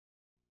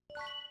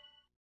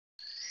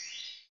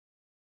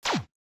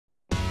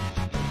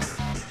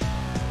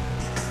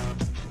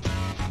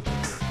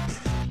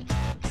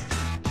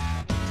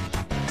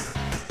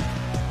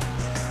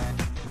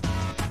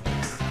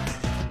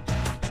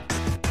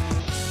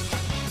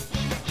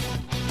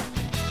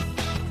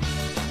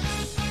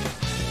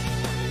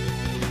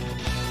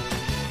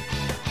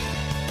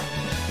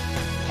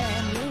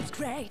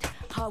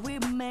how we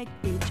make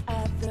each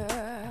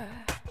other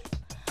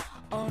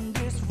on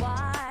this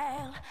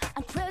wild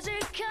and crazy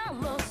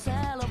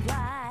carousel of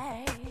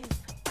life.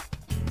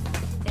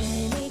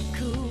 Any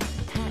cool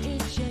how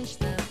it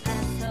changed the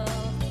path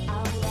of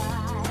our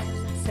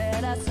lives,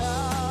 set us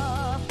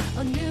off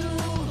a new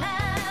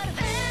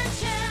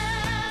adventure.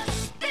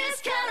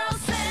 This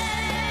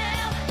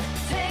carousel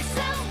takes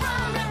us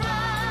round and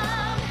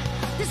round.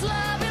 This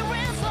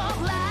labyrinth of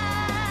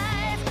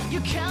life, you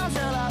can't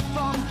tell up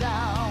from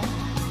down.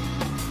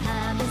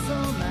 Having so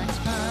much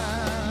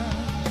fun,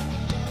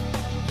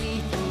 we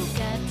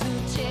forget to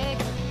check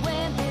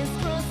when this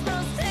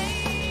crossroads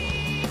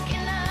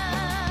taking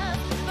us.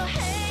 But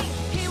hey,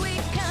 here we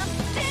come.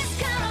 This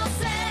carousel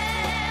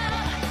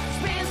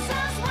spins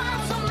us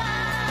round so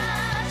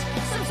much.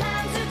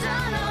 Sometimes you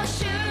don't know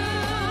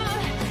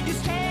should you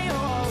stay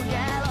or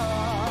get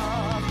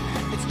off.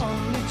 It's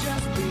only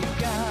just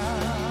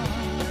begun.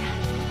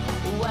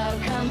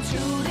 Welcome to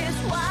this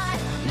wide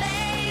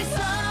place of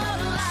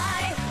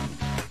life.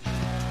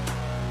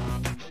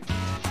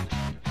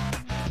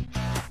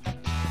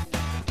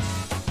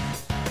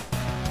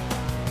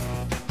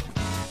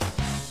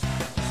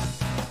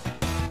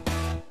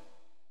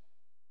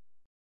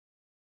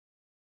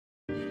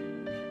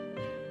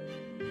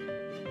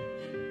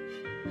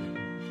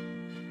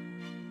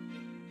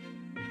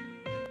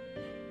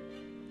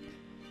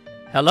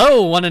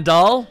 Hello, one and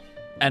all,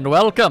 and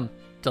welcome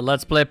to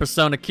Let's Play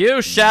Persona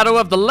Q, Shadow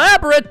of the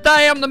Labyrinth.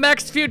 I am the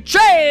Max Few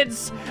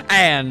Trades,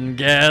 and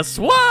guess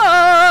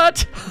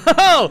what?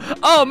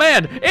 Oh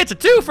man, it's a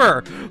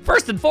twofer.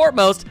 First and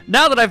foremost,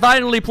 now that I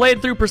finally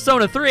played through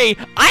Persona 3,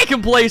 I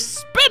can play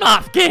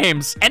spin-off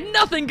games, and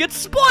nothing gets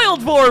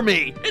spoiled for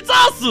me. It's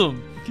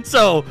awesome.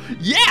 So,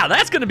 yeah,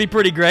 that's gonna be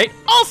pretty great.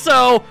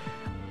 Also,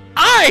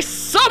 I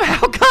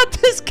somehow got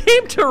this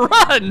game to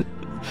run.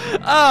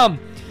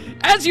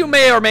 As you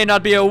may or may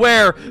not be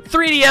aware,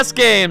 3DS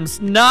games,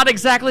 not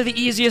exactly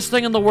the easiest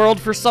thing in the world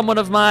for someone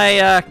of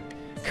my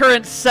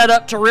current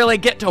setup to really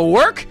get to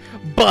work,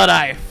 but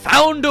I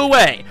found a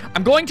way.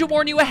 I'm going to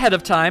warn you ahead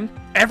of time.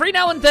 Every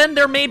now and then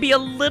there may be a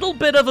little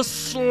bit of a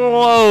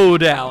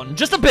slowdown,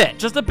 just a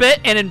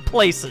bit, and in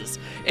places.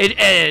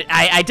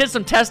 I did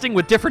some testing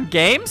with different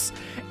games,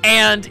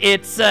 and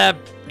it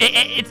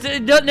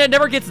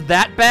never gets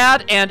that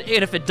bad, and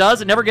if it does,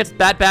 it never gets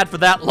that bad for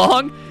that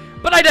long.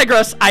 But I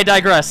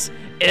digress.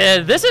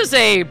 This is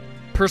a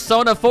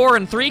Persona 4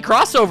 and 3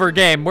 crossover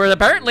game where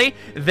apparently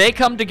they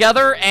come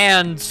together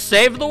and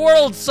save the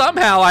world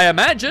somehow, I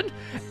imagine.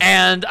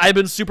 And I've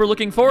been super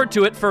looking forward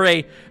to it for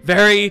a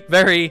very,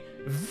 very,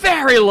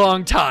 very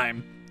long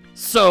time.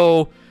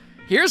 So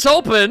here's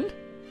hoping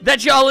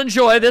that y'all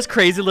enjoy this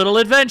crazy little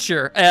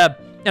adventure.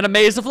 In a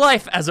maze of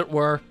life, as it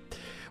were.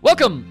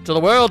 Welcome to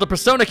the world of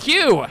Persona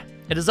Q.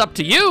 It is up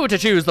to you to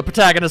choose the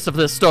protagonist of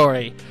this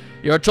story.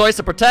 Your choice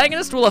of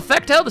protagonist will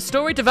affect how the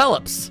story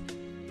develops.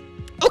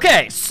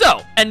 Okay, so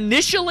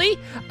initially,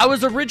 I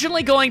was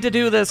originally going to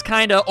do this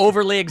kind of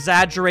overly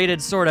exaggerated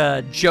sort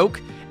of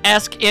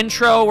joke-esque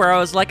intro where I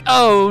was like,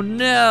 oh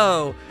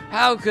no,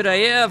 how could I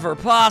ever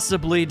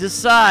possibly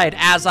decide,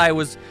 as I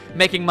was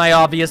making my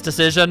obvious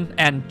decision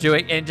and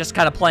just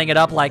kind of playing it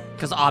up like,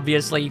 because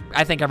obviously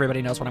I think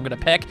everybody knows what I'm gonna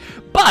pick,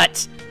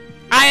 but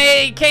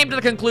I came to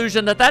the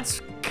conclusion that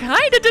that's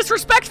kind of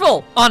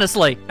disrespectful,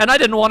 honestly, and I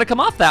didn't want to come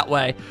off that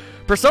way.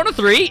 Persona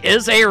 3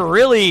 is a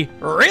really,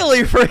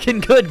 really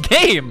freaking good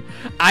game.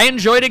 I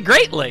enjoyed it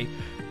greatly.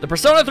 The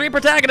Persona 3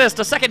 protagonist,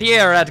 a second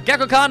year at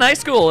Gekkoukan High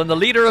School and the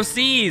leader of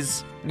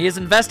SEES. He is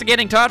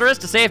investigating Tartarus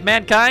to save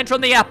mankind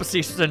from the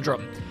Apathy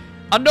Syndrome.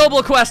 A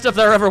noble quest if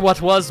there ever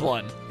was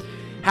one.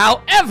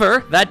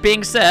 However, that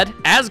being said,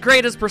 as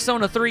great as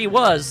Persona 3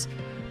 was,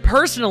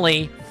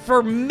 personally,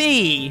 for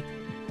me,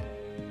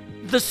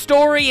 the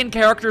story and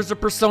characters of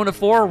Persona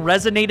 4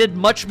 resonated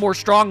much more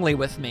strongly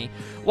with me.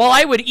 While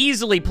I would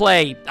easily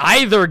play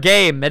either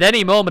game at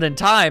any moment in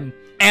time,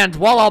 and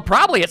while I'll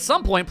probably at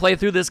some point play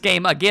through this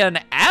game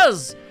again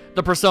as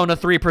the Persona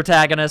 3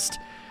 protagonist,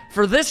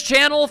 for this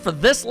channel, for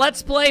this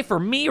Let's Play, for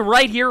me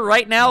right here,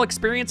 right now,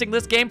 experiencing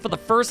this game for the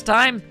first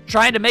time,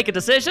 trying to make a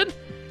decision,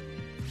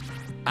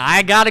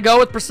 I gotta go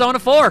with Persona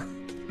 4.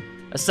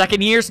 A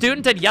second-year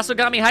student at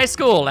Yasogami High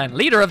School and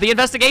leader of the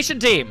investigation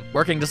team,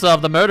 working to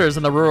solve the murders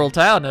in the rural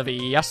town of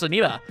Yaso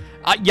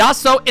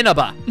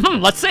Inaba.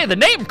 Let's say the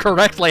name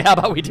correctly. How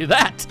about we do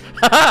that?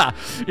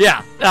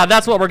 Yeah,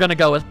 that's what we're gonna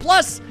go with.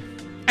 Plus,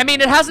 I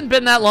mean, it hasn't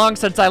been that long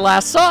since I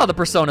last saw the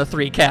Persona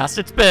 3 cast.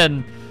 It's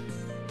been,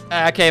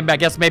 okay, I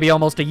guess maybe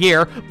almost a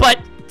year, but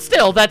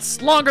still,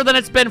 that's longer than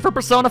it's been for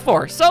Persona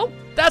 4, so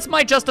that's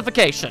my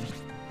justification.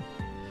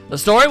 The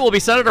story will be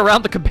centered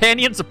around the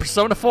companions of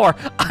Persona 4.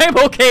 I'm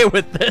okay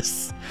with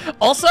this.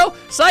 Also,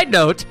 side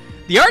note,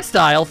 the art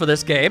style for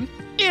this game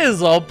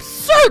is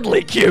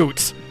absurdly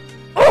cute.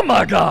 Oh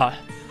my god.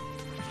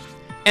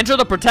 Enter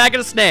the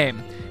protagonist's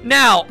name.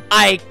 Now,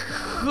 I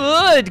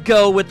could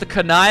go with the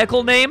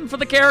canonical name for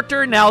the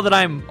character now that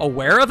I'm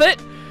aware of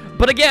it.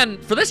 But again,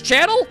 for this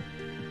channel,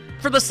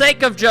 for the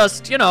sake of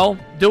just, you know,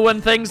 doing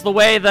things the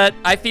way that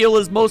I feel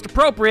is most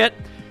appropriate,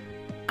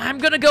 I'm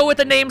gonna go with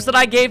the names that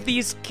I gave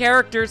these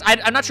characters.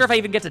 I'm not sure if I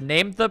even get to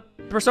name the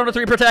Persona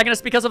 3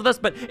 protagonist because of this,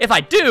 but if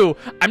I do,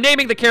 I'm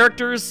naming the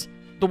characters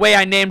the way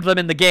I named them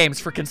in the games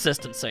for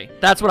consistency.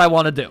 That's what I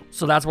want to do,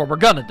 so that's what we're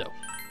gonna do.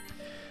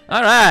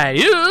 All right,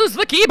 use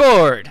the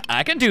keyboard.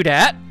 I can do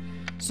that.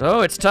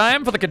 So it's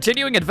time for the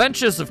continuing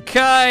adventures of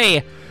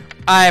Kai.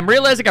 I'm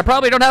realizing I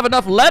probably don't have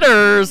enough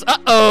letters.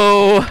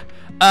 Uh-oh.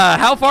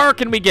 How far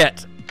can we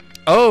get?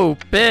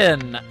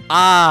 Open.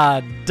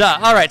 Duh.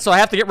 All right, so I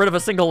have to get rid of a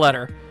single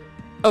letter.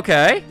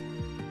 Okay.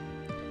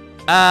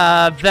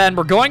 Then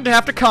we're going to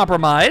have to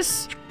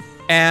compromise.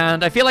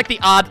 And I feel like the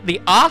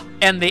ah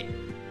and the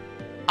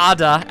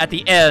ada at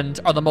the end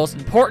are the most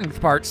important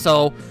part,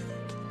 so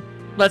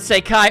let's say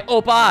Kai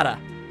Opada.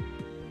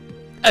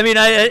 I mean,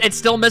 it's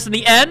still missing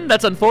the N.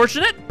 That's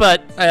unfortunate,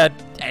 but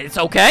it's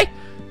okay.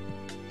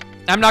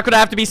 I'm not going to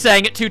have to be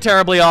saying it too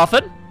terribly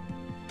often.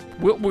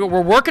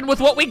 We're working with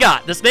what we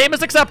got. This name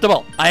is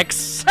acceptable. I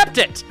accept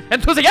it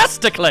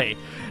enthusiastically.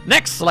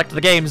 Next, select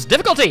the game's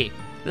difficulty.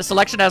 This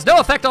selection has no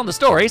effect on the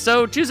story,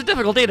 so choose a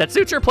difficulty that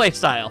suits your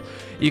playstyle.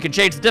 You can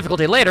change the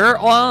difficulty later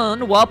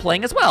on while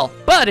playing as well.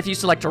 But if you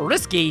select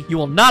risky, you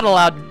will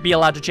not be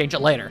allowed to change it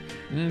later.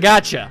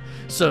 Gotcha.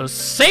 So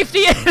safety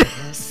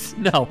is...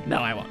 No,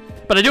 I won't.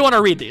 But I do want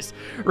to read these.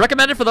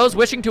 Recommended for those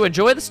wishing to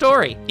enjoy the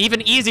story.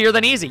 Even easier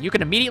than easy. You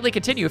can immediately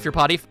continue if your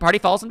party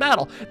falls in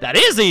battle. That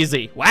is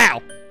easy.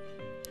 Wow.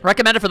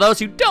 Recommended for those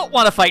who don't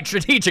want to fight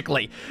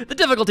strategically. The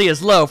difficulty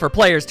is low for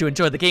players to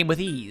enjoy the game with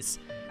ease.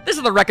 This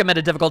is the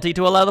recommended difficulty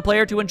to allow the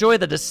player to enjoy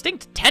the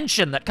distinct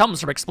tension that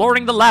comes from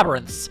exploring the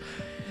labyrinths.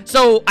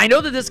 So, I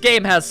know that this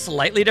game has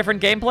slightly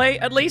different gameplay,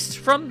 at least,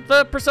 from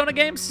the Persona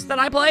games that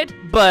I played,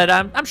 but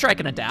I'm sure I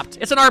can adapt.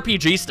 It's an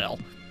RPG still.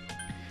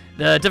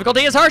 The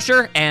difficulty is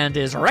harsher and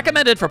is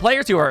recommended for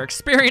players who are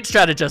experienced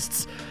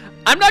strategists.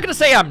 I'm not going to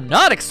say I'm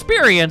not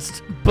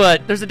experienced,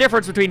 but there's a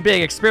difference between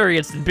being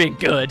experienced and being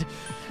good.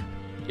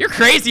 You're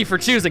crazy for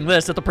choosing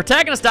this. If the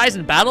protagonist dies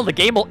in battle, the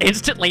game will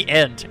instantly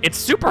end. It's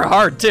super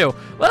hard, too.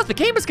 Well, if the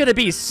game is going to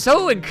be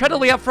so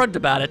incredibly upfront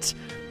about it,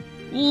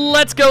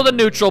 let's go the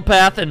neutral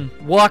path and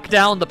walk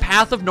down the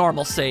path of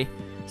normalcy.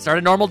 Start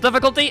at normal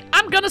difficulty?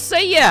 I'm going to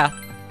say yeah.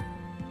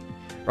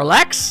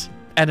 Relax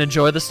and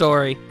enjoy the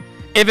story.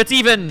 If it's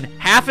even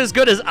half as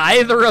good as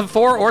either of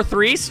 4 or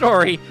 3's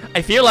story,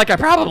 I feel like I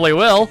probably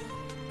will.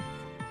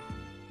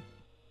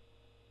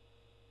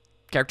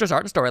 Characters'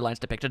 art and storylines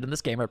depicted in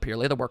this game are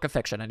purely the work of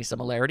fiction. Any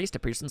similarities to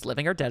persons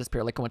living or dead is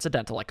purely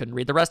coincidental. I couldn't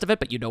read the rest of it,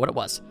 but you know what it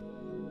was.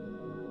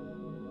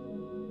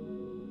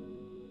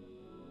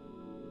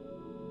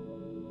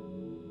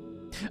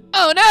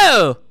 Oh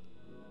no!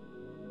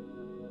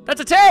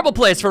 That's a terrible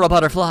place for a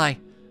butterfly.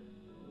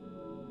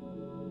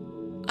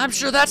 I'm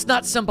sure that's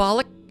not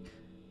symbolic.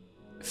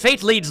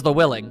 Fate leads the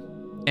willing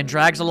and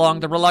drags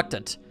along the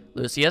reluctant.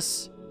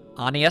 Lucius,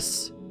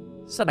 Annius,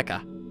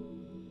 Seneca.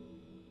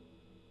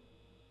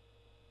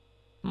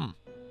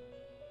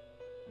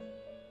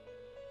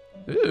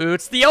 Ooh,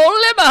 it's the old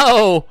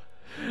limo!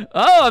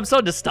 Oh, I'm so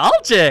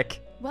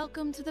nostalgic.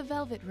 Welcome to the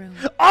Velvet Room.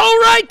 All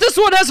right, this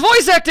one has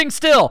voice acting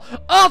still.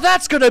 Oh,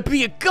 that's gonna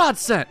be a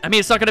godsend. I mean,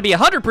 it's not gonna be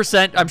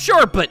 100%, I'm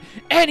sure, but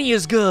Annie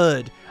is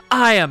good.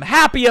 I am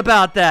happy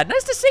about that.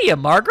 Nice to see you,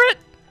 Margaret.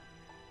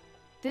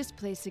 This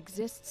place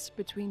exists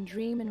between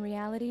dream and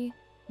reality,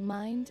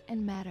 mind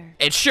and matter.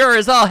 It sure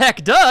as all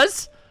heck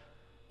does.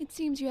 It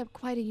seems you have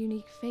quite a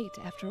unique fate,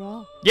 after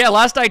all. Yeah,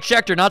 last I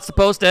checked, you're not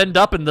supposed to end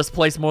up in this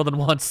place more than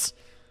once.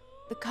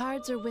 The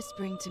cards are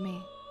whispering to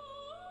me.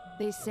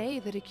 They say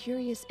that a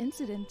curious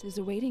incident is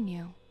awaiting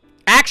you.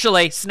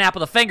 Actually, snap of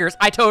the fingers,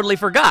 I totally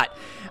forgot.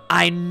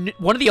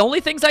 One of the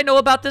only things I know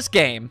about this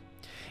game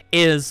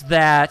is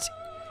that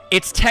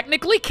it's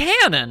technically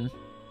canon,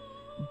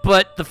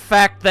 but the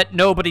fact that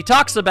nobody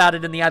talks about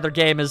it in the other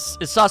game is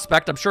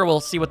suspect. I'm sure we'll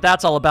see what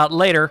that's all about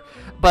later.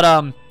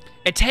 But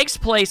it takes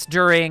place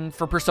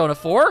for Persona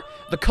 4,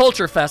 the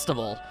Culture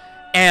Festival,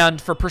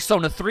 and for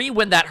Persona 3,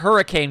 when that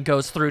hurricane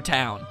goes through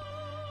town.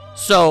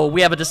 So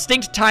we have a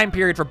distinct time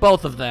period for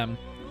both of them.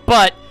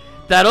 But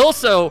that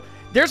also,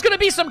 there's going to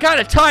be some kind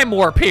of time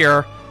warp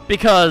here,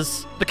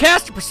 because the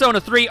cast of Persona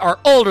 3 are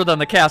older than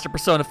the cast of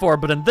Persona 4,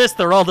 but in this,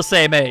 they're all the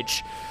same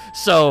age.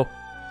 So,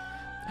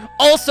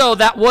 also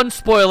that one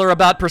spoiler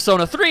about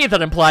Persona 3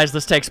 that implies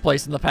this takes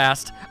place in the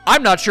past.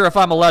 I'm not sure if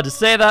I'm allowed to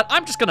say that.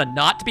 I'm just going to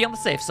not be on the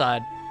safe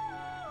side.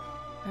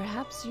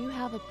 Perhaps you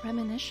have a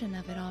premonition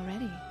of it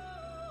already.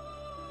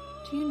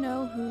 Do you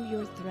know who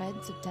your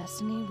threads of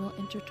destiny will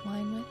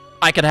intertwine with?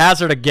 I could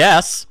hazard a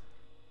guess.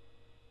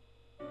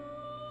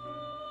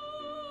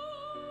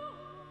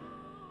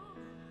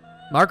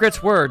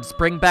 Margaret's words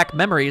bring back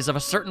memories of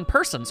a certain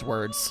person's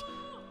words.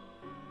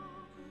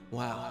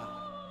 Wow,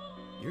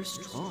 you're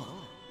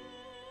strong.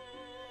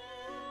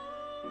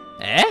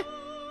 Eh?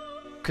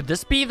 Could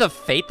this be the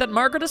fate that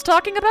Margaret is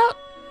talking about?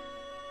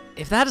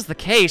 If that is the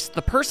case,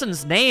 the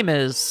person's name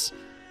is...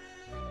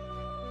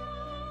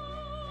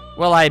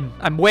 Well,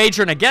 I'm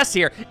wagering a guess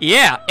here.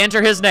 Yeah,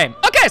 enter his name.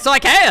 Okay, so I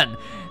can!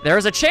 There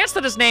is a chance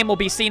that his name will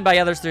be seen by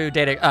others through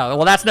data. Oh,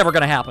 well, that's never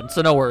gonna happen,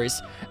 so no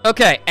worries.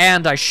 Okay,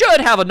 and I should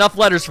have enough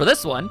letters for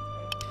this one.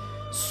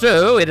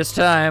 So, it is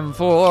time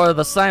for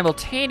the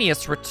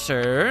simultaneous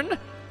return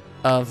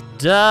of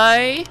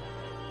Dai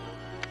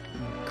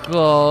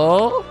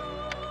Go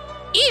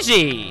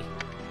Easy.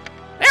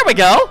 There we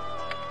go.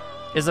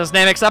 Is this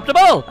name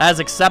acceptable? As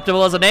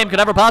acceptable as a name could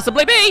ever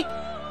possibly be.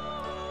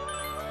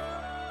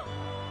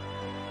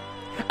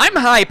 I'm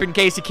hype, in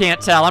case you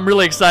can't tell. I'm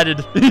really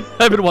excited.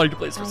 I've been wanting to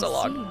play this for so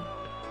long.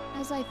 See.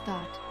 As I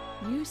thought,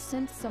 you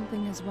sensed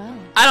something as well.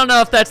 I don't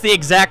know if that's the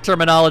exact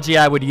terminology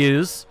I would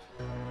use.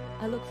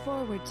 I look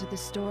forward to the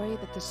story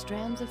that the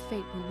strands of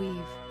fate will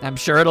weave. I'm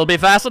sure it'll be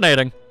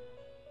fascinating.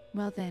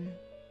 Well then,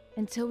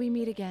 until we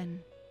meet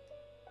again.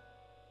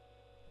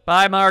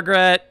 Bye,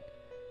 Margaret.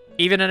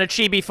 Even in a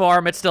chibi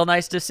form, it's still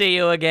nice to see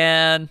you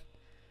again.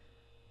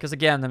 Because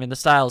again, I mean, the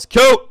style is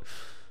cute.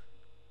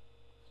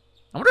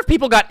 I wonder if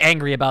people got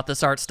angry about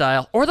this art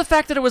style, or the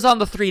fact that it was on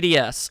the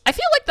 3DS. I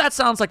feel like that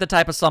sounds like the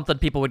type of something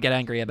people would get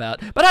angry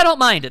about, but I don't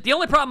mind it. The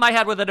only problem I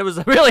had with it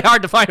was really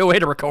hard to find a way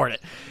to record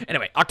it.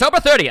 Anyway, October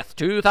 30th,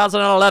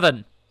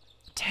 2011.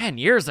 10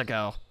 years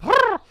ago.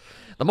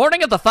 The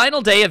morning of the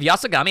final day of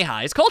Yasogami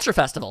High's Culture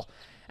Festival,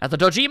 at the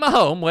Dojima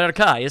home where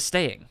Kai is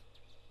staying.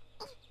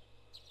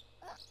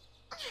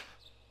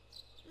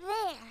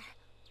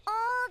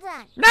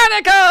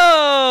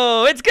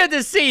 Nanako! It's good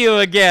to see you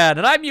again,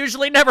 and I'm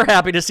usually never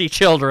happy to see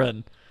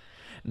children.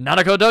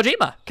 Nanako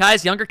Dojima,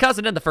 Kai's younger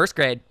cousin in the 1st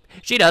grade.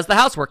 She does the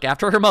housework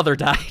after her mother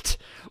died.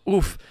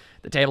 Oof.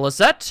 The table is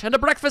set, and a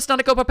breakfast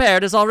Nanako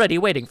prepared is already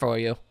waiting for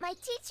you. My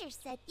teacher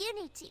said you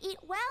need to eat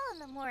well in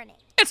the morning.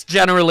 It's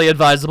generally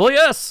advisable,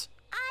 yes.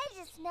 I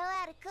just know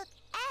how to cook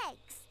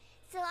eggs,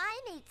 so I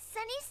need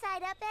sunny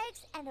side up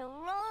eggs and a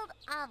rolled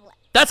omelet.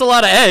 That's a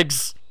lot of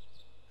eggs.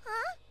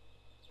 Huh?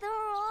 The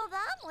rolled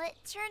omelet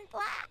turned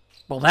black.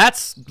 Well,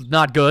 that's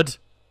not good.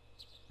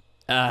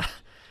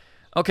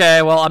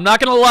 Okay, well, I'm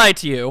not gonna lie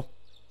to you.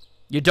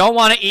 You don't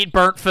want to eat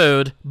burnt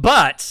food,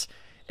 but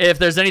if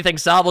there's anything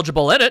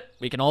salvageable in it,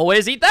 we can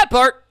always eat that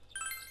part.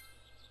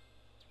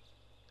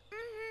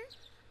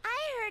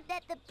 I heard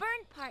that the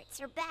burnt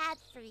parts are bad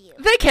for you.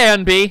 They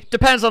can be.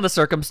 Depends on the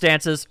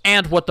circumstances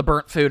and what the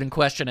burnt food in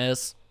question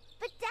is.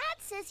 But Dad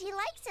says he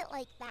likes it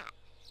like that,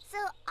 so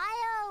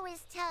I always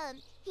tell him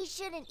he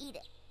shouldn't eat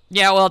it.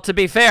 Yeah, well, to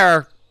be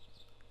fair,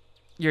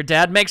 your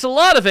dad makes a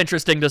lot of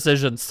interesting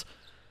decisions.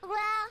 Well,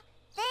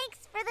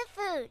 thanks for the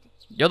food.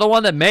 You're the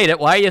one that made it.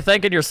 Why are you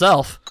thanking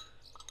yourself?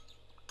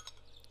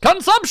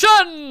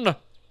 Consumption! The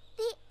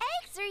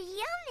eggs are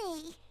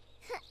yummy.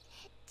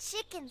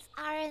 Chickens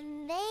are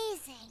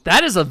amazing.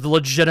 That is a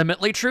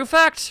legitimately true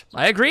fact.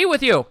 I agree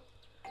with you.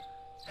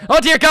 Oh,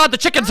 dear God, the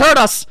chickens hurt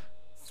us!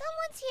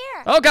 Someone's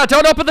here. Oh, God,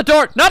 don't open the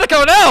door!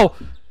 Nanako, no!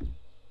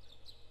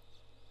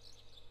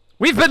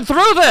 We've been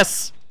through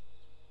this!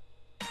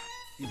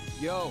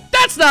 Yo.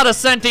 That's not a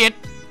sentient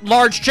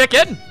large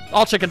chicken.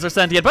 All chickens are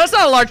sentient, but it's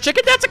not a large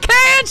chicken. That's a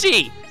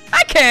kanji.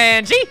 Hi,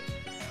 Kanji.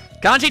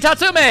 Kanji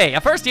Tatsume, a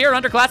first-year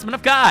underclassman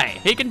of Kai.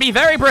 He can be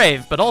very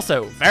brave, but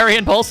also very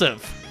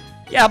impulsive.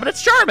 Yeah, but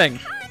it's charming.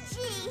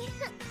 Kanji.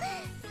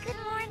 Good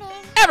morning.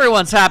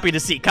 Everyone's happy to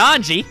see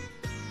Kanji.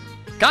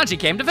 Kanji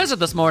came to visit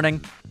this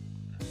morning.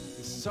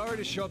 Sorry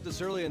to show up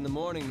this early in the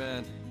morning,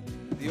 man.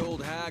 The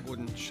old hag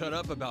wouldn't shut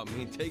up about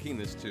me taking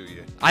this to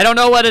you. I don't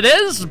know what it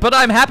is, but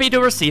I'm happy to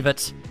receive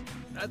it.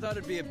 I thought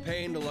it'd be a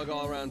pain to lug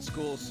all around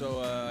school,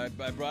 so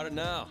I brought it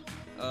now.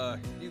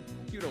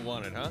 You don't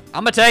want it, huh?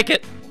 I'm gonna take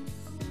it.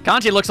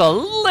 Kanji looks a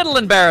little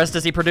embarrassed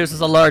as he produces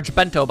a large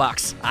bento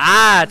box.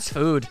 Ah, it's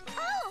food.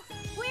 Oh,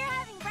 we're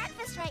having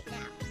breakfast right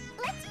now.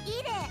 Let's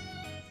eat it.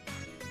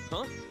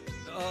 Huh?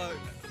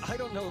 I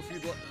don't know if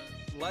you'd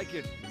like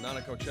it,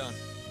 Nanako-chan.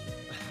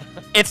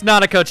 It's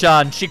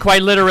Nanako-chan. She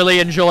quite literally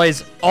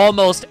enjoys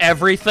almost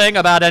everything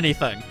about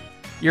anything.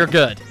 You're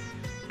good.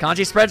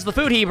 Kanji spreads the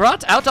food he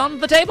brought out on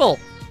the table.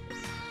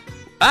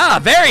 Ah,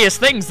 various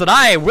things that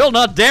I will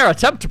not dare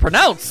attempt to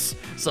pronounce.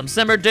 Some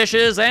simmered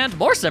dishes and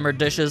more simmered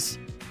dishes.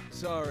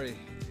 Sorry,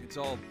 it's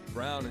all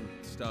brown and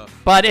stuff.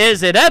 But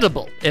is it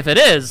edible? If it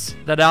is,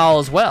 then all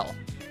is well.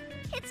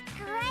 It's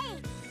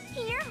great.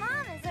 Your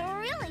mom is a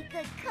really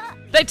good cook.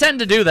 They tend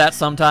to do that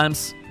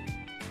sometimes.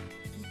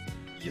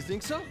 You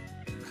think so?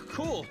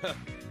 Cool.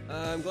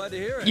 I'm glad to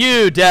hear it.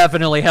 You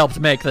definitely helped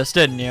make this,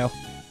 didn't you?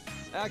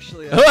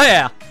 Actually, Oh,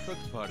 yeah.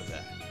 cooked part of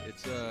that.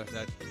 It's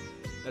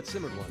that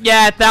simmered one.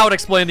 Yeah, that would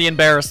explain the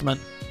embarrassment.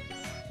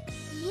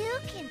 You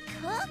can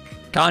cook?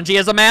 Kanji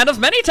is a man of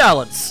many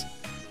talents.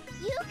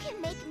 You can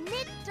make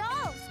knit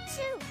dolls,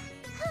 too.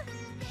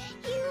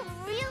 You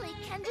really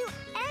can do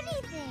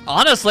anything.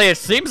 Honestly, it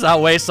seems that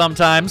way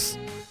sometimes.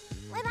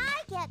 When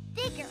I get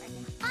bigger,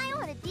 I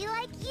want to be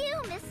like you,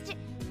 Mr.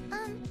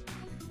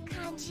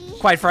 Kanji.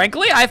 Quite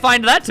frankly, I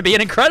find that to be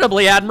an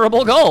incredibly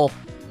admirable goal.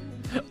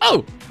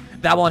 Oh,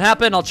 that won't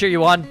happen. I'll cheer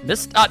you on.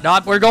 No,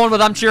 we're going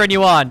with I'm cheering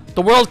you on.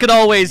 The world could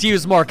always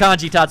use more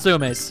Kanji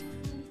Tatsumes.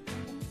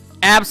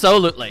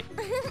 Absolutely.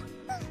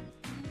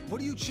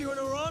 What are you cheering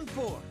her on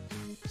for?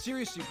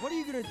 Seriously, what are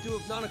you gonna do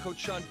if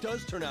Nanako-chan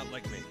does turn out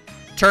like me?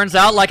 Turns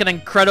out like an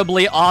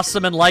incredibly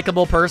awesome and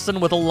likable person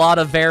with a lot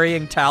of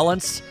varying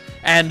talents,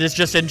 and is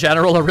just in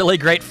general a really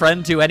great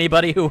friend to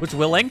anybody who was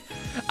willing.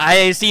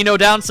 I see no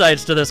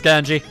downsides to this,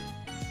 Kanji.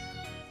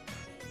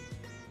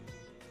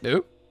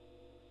 Ooh.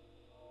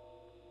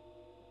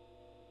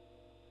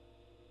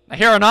 I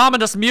hear an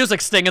ominous music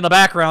sting in the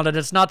background, and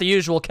it's not the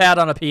usual cat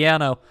on a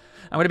piano.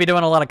 I'm going to be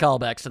doing a lot of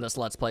callbacks to this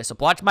Let's Play, so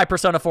watch my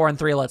Persona 4 and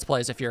 3 Let's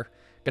Plays if you're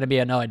going to be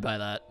annoyed by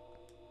that.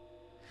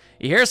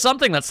 You hear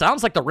something that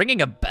sounds like the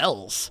ringing of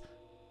bells.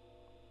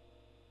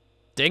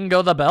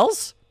 Dingo the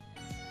bells?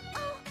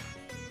 Oh,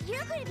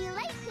 you're going to be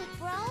late, Big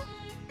Bro.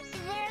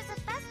 There's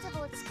a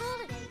festival at school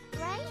today,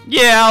 right?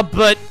 Yeah,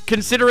 but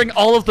considering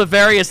all of the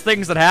various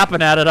things that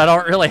happen at it, I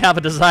don't really have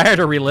a desire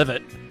to relive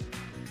it.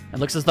 It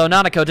looks as though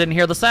Nanako didn't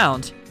hear the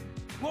sound.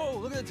 Whoa,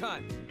 look at the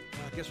time.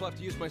 I guess we'll have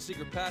to use my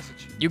secret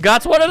passage. You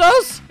got one of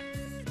those?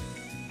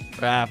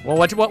 Well,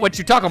 what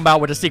you talking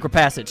about with a secret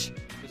passage?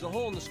 There's a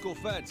hole in the school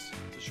fence.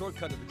 It's a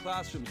shortcut to the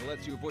classrooms that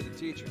lets you avoid the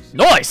teachers.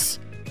 Nice!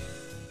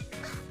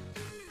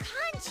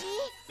 Kanji,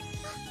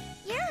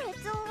 you're a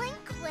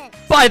delinquent.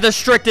 By the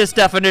strictest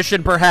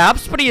definition,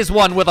 perhaps, but he is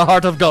one with a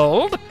heart of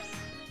gold.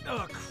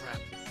 Oh, crap.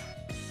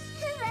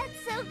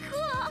 That's so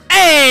cool.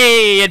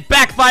 Hey! It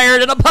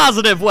backfired in a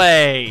positive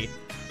way!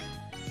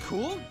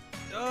 Cool?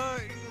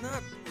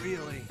 Not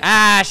really.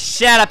 Ah,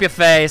 shut up your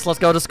face. Let's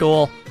go to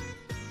school.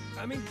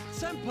 I mean,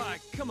 Senpai,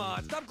 come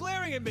on, stop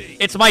glaring at me.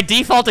 It's my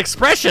default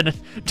expression.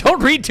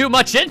 Don't read too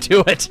much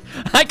into it.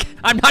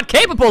 I'm not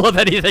capable of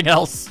anything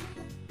else.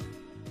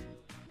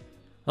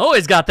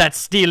 Always got that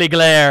steely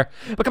glare.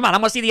 But come on, I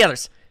want to see the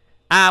others.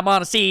 I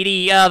want to see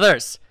the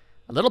others.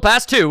 A little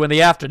past 2 in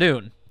the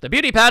afternoon. The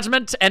beauty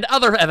pageant and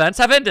other events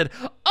have ended.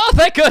 Oh,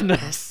 thank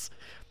goodness.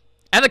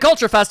 And the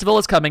culture festival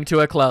is coming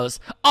to a close.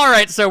 All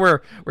right, so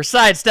we're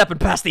sidestepping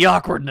past the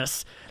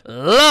awkwardness.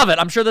 Love it.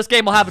 I'm sure this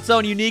game will have its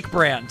own unique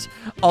brand.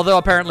 Although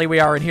apparently we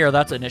are in here,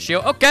 that's an issue.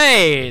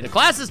 Okay, the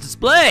classes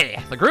display.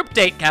 The group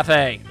date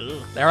cafe.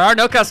 Ugh. There are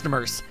no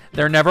customers.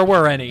 There never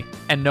were any.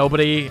 And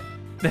nobody,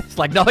 it's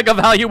like nothing of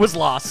value was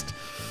lost.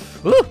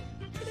 Ooh.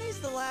 Today's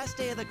the last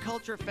day of the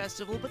Culture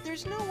Festival, but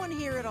there's no one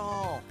here at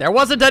all. There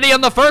wasn't any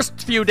on the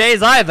first few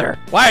days either.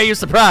 Why are you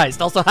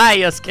surprised? Also, hi,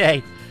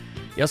 Yosuke.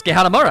 Yosuke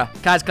Hanamura,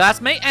 Kai's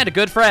classmate and a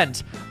good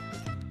friend.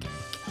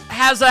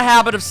 Has a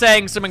habit of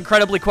saying some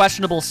incredibly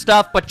questionable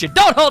stuff, but you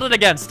don't hold it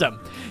against him.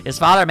 His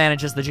father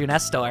manages the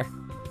Juness store.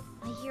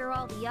 I hear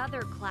all the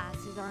other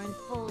classes are in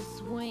full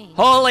swing.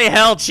 Holy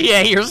hell,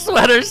 Chie, your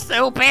sweater's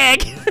so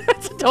big.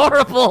 It's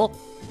adorable.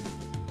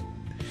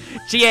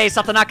 Chie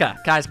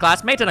Satanaka, Kai's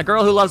classmate and a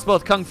girl who loves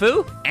both kung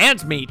fu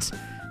and meat.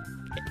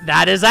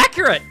 That is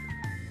accurate.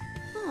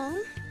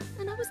 Oh,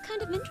 and I was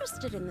kind of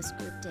interested in this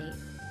group date.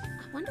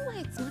 I wonder why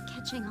it's not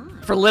catching on.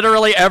 For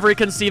literally every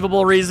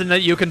conceivable reason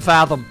that you can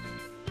fathom.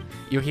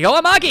 Yukiko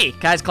Amagi,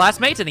 Kai's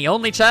classmate and the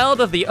only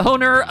child of the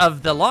owner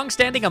of the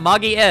long-standing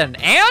Amagi Inn,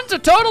 and a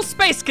total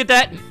space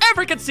cadet in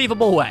every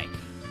conceivable way.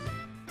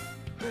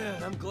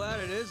 Man, I'm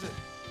glad it isn't.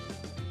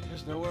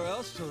 There's nowhere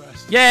else to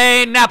rest.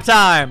 Yay, nap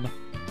time!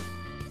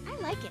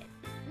 I like it.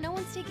 No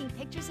one's taking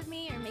pictures of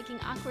me or making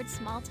awkward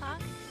small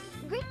talk.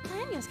 Great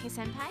plan,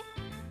 Yosuke-senpai.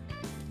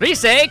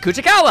 Rise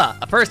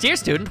Kuchikawa, a first-year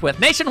student with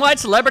nationwide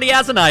celebrity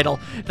as an idol,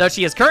 though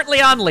she is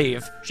currently on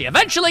leave. She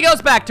eventually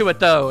goes back to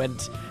it, though,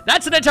 and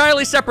that's an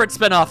entirely separate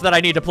spin-off that I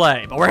need to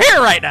play. But we're here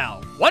right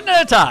now, one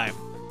at a time.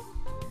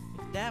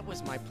 If that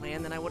was my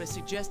plan, then I would have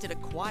suggested a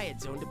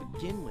quiet zone to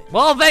begin with.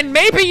 Well, then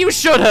maybe you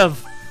should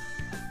have.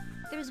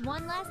 There's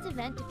one last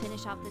event to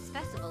finish off this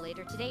festival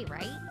later today,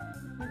 right?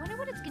 I wonder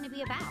what it's gonna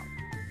be about.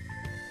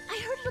 I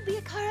heard it'll be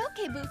a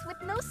karaoke booth with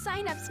no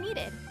sign-ups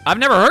needed. I've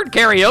never heard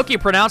karaoke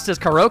pronounced as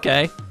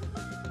karaoke.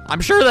 I'm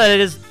sure that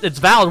it's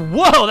valid.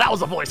 Whoa, that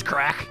was a voice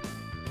crack.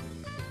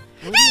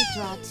 Wouldn't it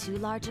draw too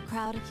large a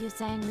crowd if you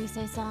sang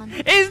Rise-san?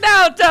 It's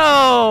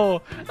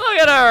Naoto! Look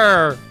at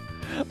her!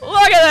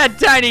 Look at that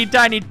tiny,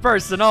 tiny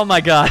person. Oh my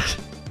god.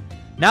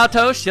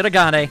 Naoto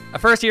Shiragane, a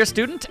first-year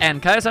student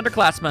and Kai's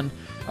underclassman,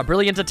 a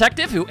brilliant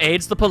detective who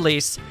aids the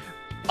police.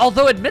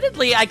 Although,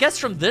 admittedly, I guess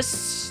from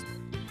this...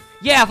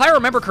 Yeah, if I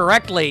remember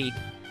correctly,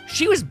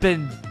 she was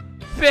been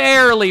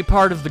barely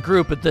part of the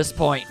group at this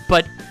point,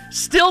 but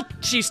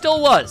she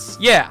still was.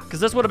 Yeah, because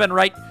this would have been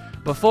right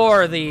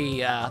before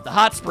the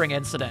hot spring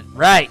incident.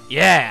 Right,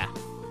 yeah.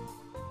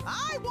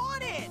 I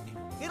won it!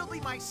 It'll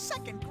be my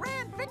second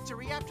grand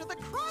victory after the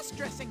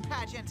cross-dressing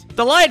pageant.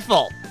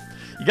 Delightful.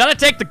 You gotta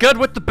take the good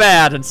with the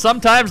bad, and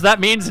sometimes that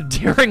means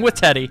endearing with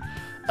Teddy.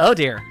 Oh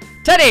dear.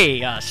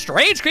 Teddy, a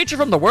strange creature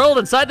from the world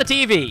inside the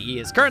TV. He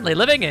is currently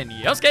living in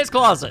Yosuke's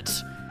closet.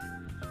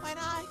 When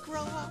I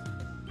grow up,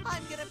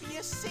 I'm gonna be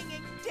a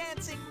singing,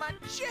 dancing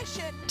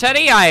magician.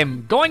 Teddy,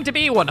 I'm going to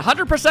be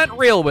 100%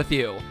 real with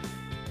you.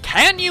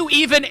 Can you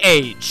even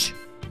age?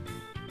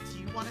 Do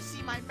you want to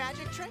see my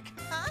magic trick?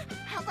 Huh?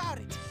 How about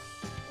it?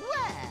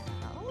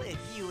 Well, if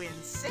you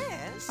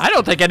insist. I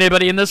don't think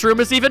anybody in this room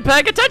is even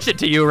paying attention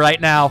to you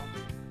right now.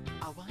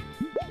 A 1,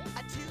 a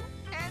 2,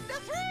 and a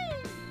 3.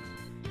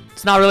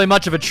 It's not really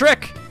much of a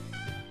trick.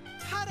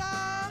 Ta-da!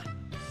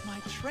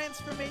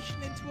 transformation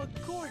into a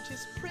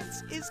gorgeous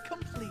prince is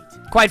complete.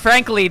 Quite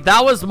frankly,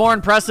 that was more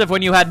impressive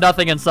when you had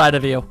nothing inside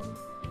of you.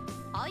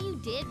 All you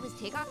did was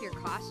take off your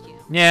costume.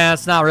 Yeah,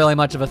 it's not really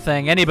much of a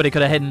thing. Anybody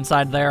could have hidden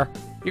inside there.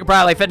 You could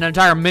probably fit an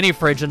entire mini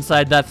fridge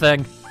inside that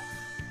thing.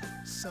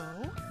 So,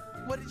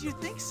 what did you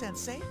think,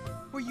 Sensei?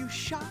 Were you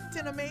shocked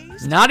and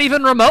amazed? Not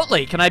even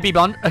remotely. Can I be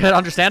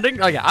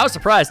understanding? Oh yeah, I was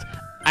surprised.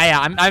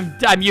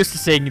 I'm used to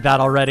seeing that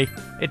already.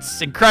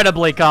 It's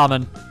incredibly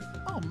common.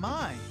 Oh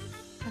my,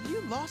 have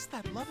you lost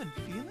that love and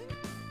feeling?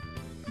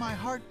 My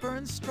heart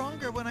burns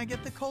stronger when I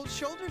get the cold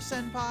shoulder,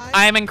 Senpai.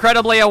 I am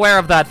incredibly aware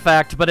of that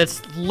fact, but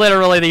it's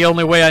literally the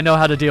only way I know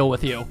how to deal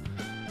with you.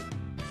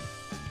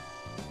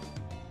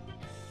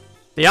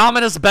 The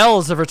ominous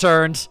bells have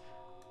returned.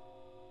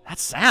 That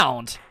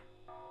sound.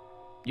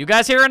 You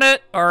guys hearing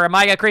it, or am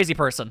I a crazy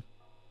person?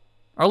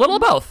 Or a little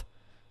of both?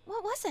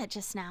 What was that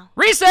just now?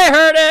 Rise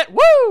heard it!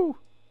 Woo!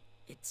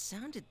 It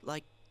sounded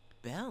like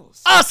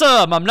bells.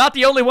 Awesome! I'm not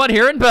the only one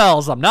hearing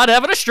bells. I'm not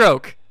having a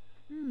stroke.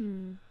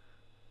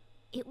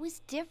 It was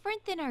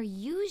different than our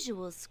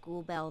usual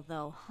school bell,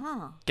 though,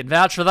 huh? Can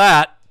vouch for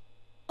that.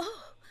 What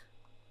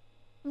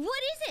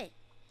is it?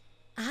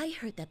 I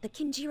heard that the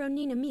Kinjiro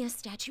Ninamiya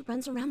statue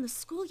runs around the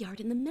schoolyard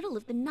in the middle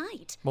of the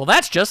night. Well,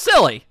 that's just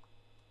silly.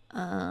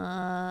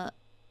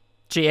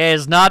 GA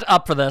is not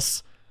up for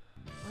this.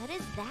 What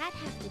does that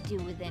have to do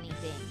with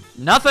anything?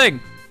 Nothing.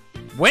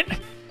 When?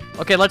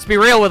 Okay, let's be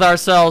real with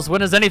ourselves.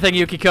 When has anything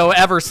Yukiko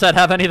ever said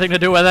have anything to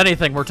do with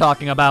anything we're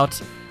talking about?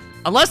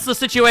 Unless the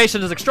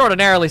situation is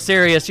extraordinarily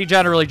serious, she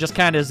generally just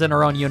kind of is in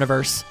her own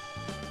universe.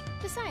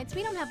 Besides,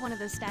 we don't have one of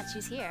those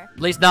statues here. At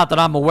least not that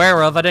I'm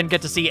aware of. I didn't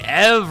get to see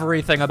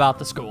everything about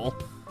the school.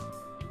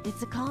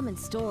 It's a common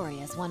story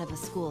as one of the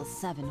school's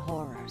 7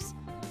 horrors.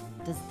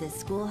 Does this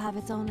school have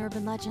its own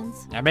urban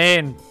legends? I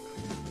mean,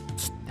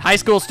 high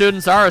school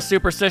students are a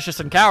superstitious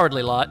and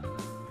cowardly lot.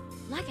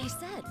 Like I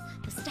said,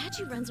 the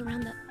statue runs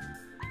around the...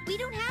 We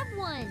don't have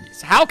one.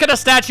 So how can a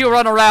statue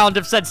run around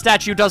if said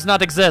statue does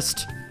not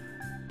exist?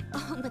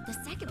 Oh, but the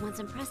second one's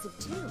impressive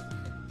too.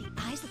 The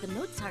eyes of the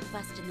Mozart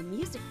bust in the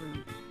music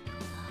room.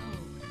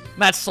 Glow.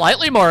 That's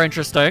slightly more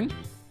interesting.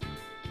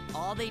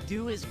 All they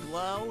do is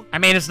glow? I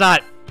mean, it's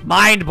not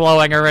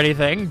mind-blowing or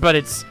anything, but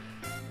it's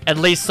at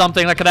least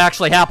something that could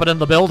actually happen in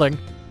the building.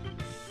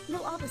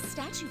 Well, all the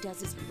statue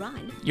does is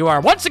run. You are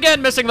once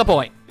again missing the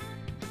point.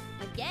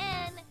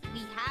 Again, we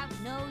have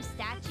no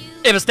statues.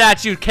 If a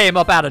statue came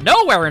up out of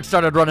nowhere and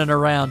started running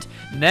around,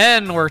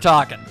 then we're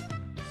talking.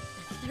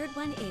 The third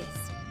one is,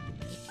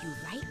 if you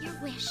write your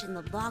wish in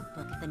the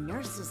logbook at the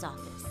nurse's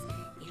office,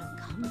 it'll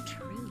come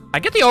true. I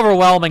get the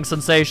overwhelming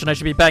sensation I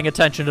should be paying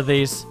attention to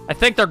these. I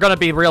think they're gonna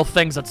be real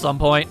things at some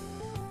point.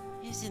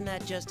 Isn't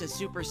that just a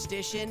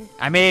superstition?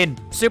 I mean,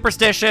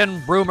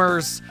 superstition,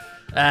 rumors,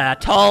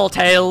 tall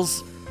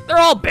tales, they're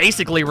all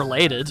basically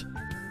related.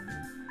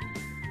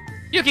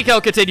 Yukiko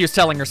continues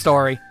telling her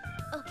story.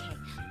 Okay,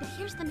 but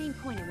here's the main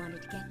point I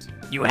wanted to get to.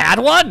 You had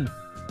one?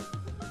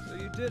 So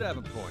you did have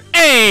a point.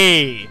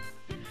 Hey!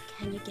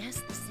 Can you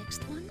guess the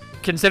 6th one?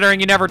 Considering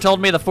you never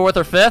told me the 4th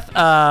or 5th,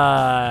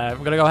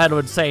 I'm gonna go ahead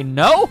and say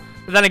no.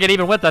 But then again,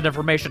 even with that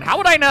information, how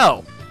would I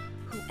know?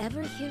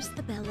 Whoever hears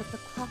the bell of the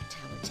clock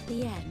tower to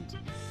the end.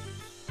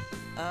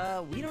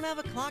 We don't have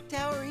a clock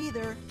tower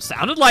either.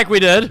 Sounded like we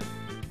did.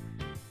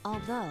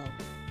 Although,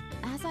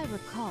 as I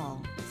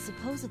recall,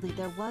 supposedly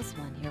there was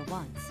one here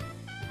once.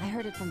 I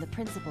heard it from the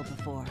principal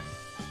before.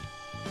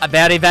 A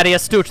very, very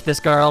astute, this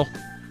girl.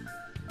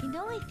 You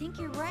know, I think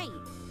you're right,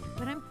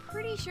 but I'm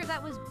pretty sure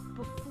that was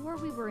before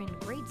we were in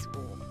grade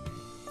school.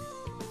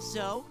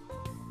 So,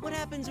 what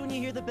happens when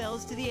you hear the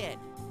bells to the end?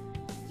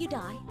 You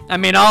die. I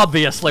mean,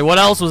 obviously, what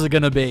else was it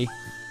gonna be?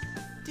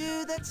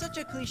 Dude, that's such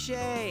a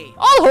cliche.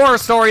 All horror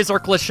stories are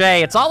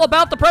cliche. It's all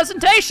about the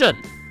presentation.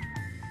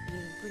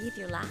 You breathe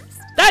your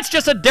last? That's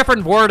just a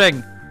different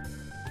wording.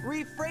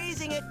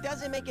 Rephrasing it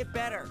doesn't make it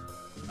better.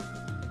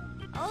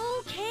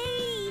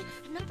 Okay,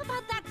 enough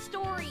about that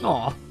story.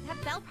 Aw.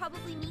 That bell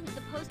probably means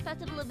the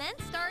post-festival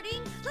event's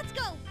starting. Let's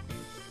go.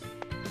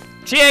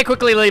 Chie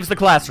quickly leaves the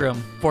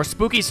classroom. For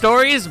spooky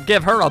stories,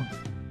 give her a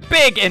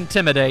big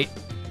intimidate.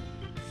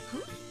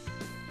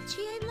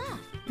 Chie left.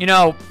 You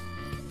know,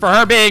 for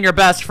her being your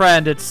best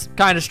friend, it's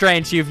kind of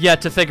strange you've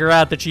yet to figure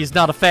out that she's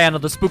not a fan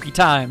of the spooky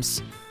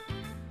times.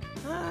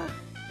 I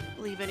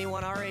believe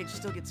anyone our age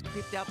still gets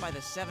creeped out by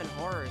the 7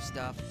 horror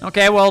stuff.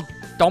 Okay, well,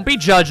 don't be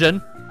judging.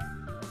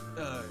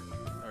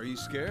 Are you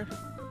scared?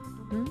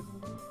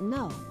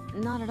 No,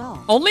 not at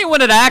all. Only when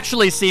it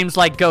actually seems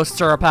like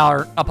ghosts are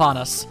upon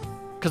us.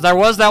 Because there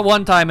was that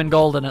one time in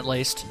Golden, at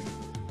least.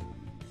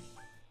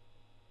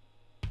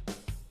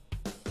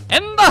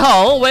 In the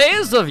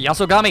hallways of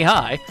Yasogami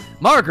High,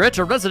 Margaret,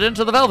 a resident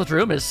of the Velvet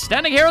Room, is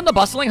standing here in the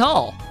bustling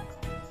hall.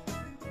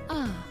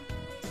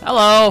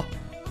 Hello.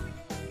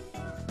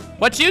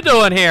 What you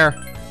doing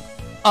here?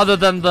 Other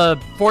than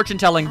the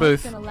fortune-telling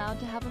booth. I've been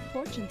allowed to have a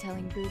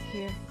fortune-telling booth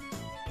here.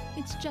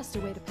 It's just a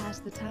way to pass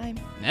the time.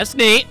 That's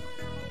neat.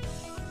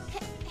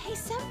 Hey,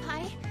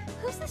 Senpai,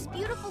 who's this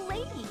beautiful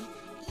lady?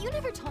 You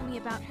never told me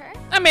about her.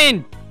 I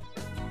mean,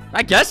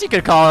 I guess you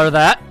could call her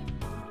that.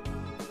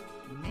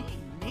 Me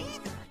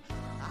neither.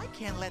 I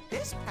can't let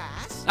this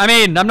pass. I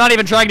mean, I'm not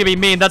even trying to be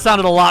mean. That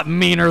sounded a lot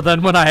meaner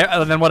than what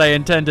I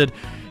intended.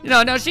 You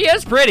know, no, she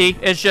is pretty.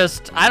 It's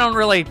just I don't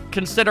really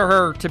consider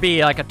her to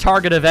be like a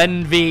target of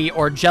envy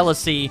or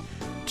jealousy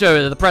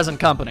to the present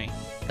company.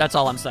 That's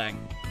all I'm saying.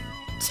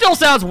 Still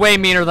sounds way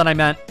meaner than I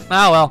meant.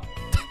 Oh well.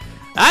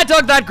 I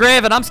dug that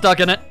grave and I'm stuck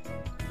in it.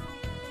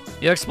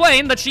 You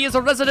explained that she is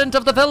a resident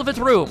of the Velvet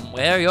Room,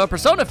 where your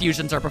persona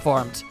fusions are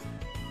performed.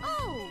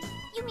 Oh,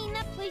 you mean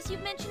that place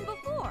you've mentioned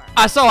before?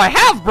 So I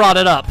have brought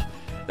it up.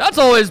 That's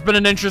always been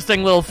an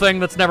interesting little thing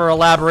that's never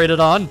elaborated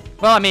on.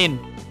 Well, I mean,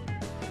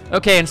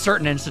 okay, in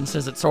certain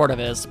instances it sort of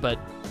is, but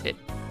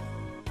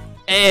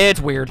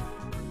it's weird.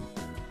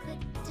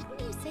 But didn't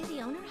you say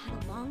the owner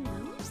had a long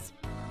nose?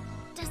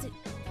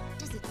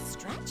 Does it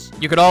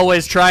stretch? You could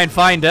always try and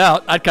find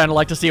out. I'd kind of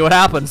like to see what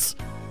happens.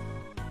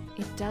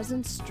 It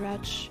doesn't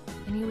stretch,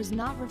 and he was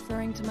not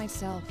referring to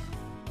myself.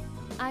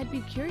 I'd be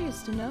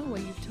curious to know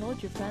what you've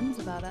told your friends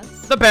about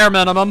us. The bare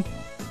minimum.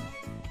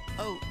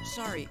 Oh,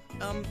 sorry.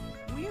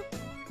 We're...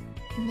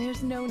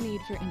 There's no need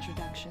for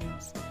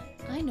introductions.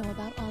 I know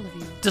about all of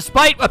you.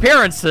 Despite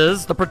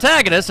appearances, the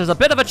protagonist is a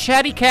bit of a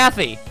chatty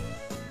Cathy.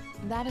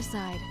 That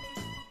aside,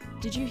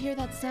 did you hear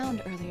that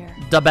sound earlier?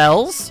 The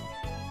bells?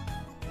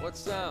 What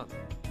sound?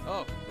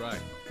 Oh, right.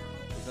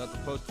 We thought the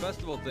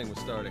post-festival thing was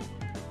starting.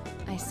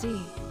 I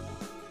see.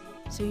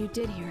 So you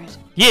did hear it.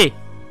 Yee.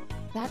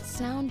 That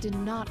sound did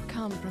not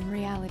come from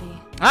reality.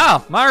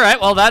 Oh, alright.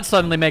 Well, that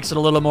suddenly makes it a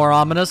little more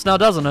ominous now,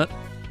 doesn't it?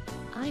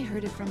 I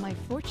heard it from my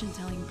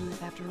fortune-telling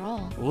booth after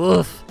all.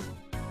 Woof.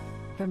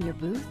 From your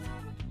booth?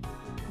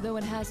 Though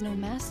it has no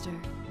master,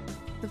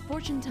 the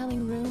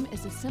fortune-telling room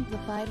is a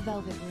simplified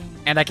Velvet Room.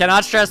 And I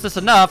cannot stress this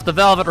enough, the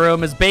Velvet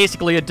Room is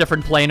basically a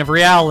different plane of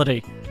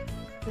reality.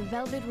 The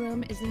Velvet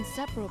Room is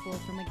inseparable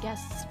from a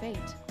guest's fate.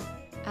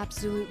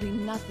 Absolutely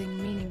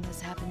nothing meaningless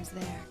happens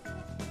there.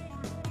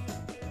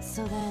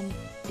 So then,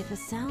 if a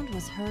sound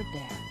was heard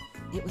there,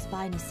 it was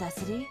by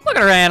necessity? Look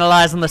at her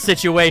analyzing the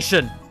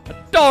situation.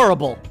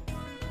 Adorable.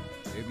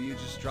 Maybe you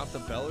just dropped a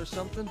bell or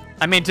something?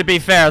 I mean, to be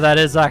fair, that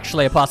is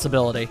actually a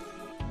possibility.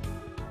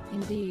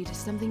 Indeed,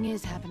 something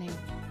is happening.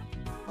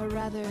 Or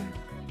rather,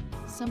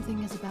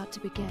 something is about to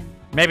begin.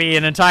 Maybe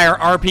an entire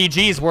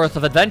RPG's worth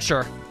of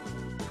adventure.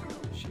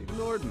 She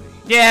ignored me.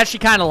 Yeah, she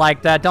kind of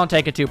liked that. Don't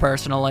take it too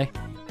personally.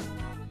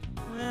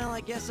 Well,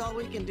 I guess all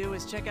we can do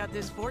is check out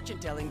this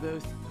fortune-telling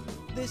booth.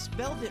 This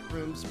Velvet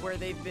Room's where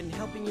they've been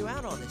helping you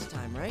out all this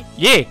time, right?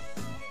 Yeah.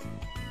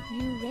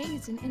 You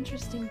raise an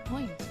interesting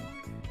point.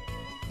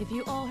 If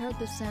you all heard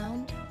the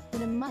sound,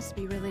 then it must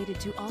be related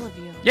to all of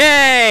you.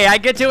 Yay! I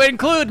get to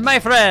include my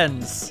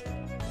friends.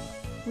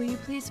 Will you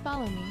please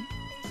follow me?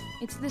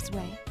 It's this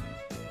way.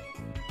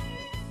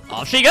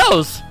 Off she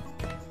goes.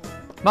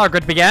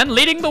 Margaret began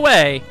leading the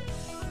way.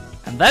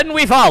 And then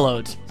we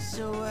followed.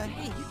 So,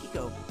 hey,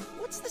 Yukiko,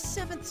 what's the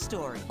 7th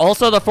story?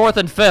 Also the 4th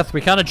and 5th.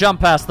 We kind of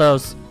jumped past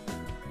those.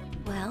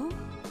 Well,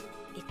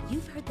 if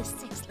you've heard the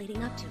 6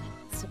 leading up to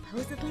it,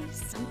 supposedly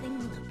something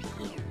will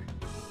appear.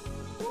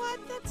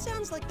 What? That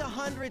sounds like the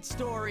 100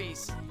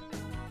 stories.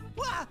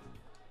 Wah!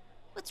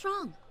 What's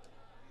wrong?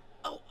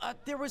 Oh,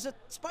 there was a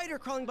spider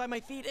crawling by my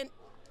feet and...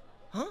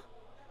 Huh?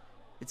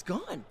 It's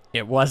gone.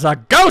 It was a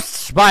ghost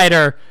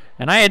spider!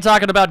 And I ain't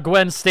talking about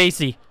Gwen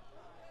Stacy,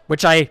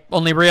 which I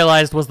only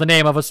realized was the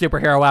name of a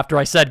superhero after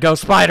I said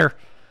Ghost Spider.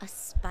 A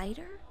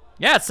spider?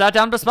 Yeah, it sat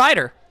down to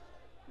Spider.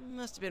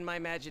 Must have been my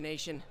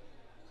imagination.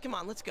 Come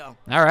on, let's go.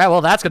 Alright,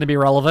 well, that's going to be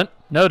relevant.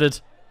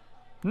 Noted.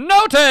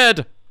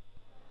 Noted!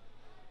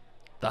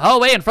 The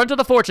hallway in front of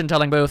the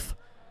fortune-telling booth.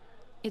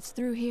 It's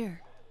through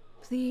here.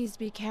 Please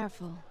be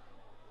careful.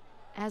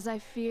 As I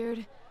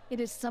feared, it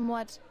is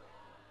somewhat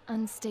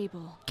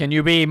unstable. Can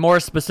you be more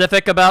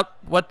specific about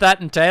what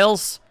that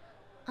entails?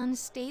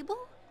 Unstable?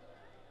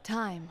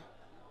 Time.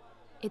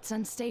 It's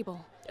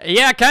unstable.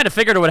 Yeah, I kind of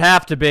figured it would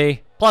have to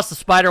be. Plus the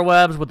spider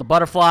webs with the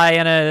butterfly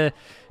in it.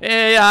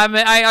 Yeah,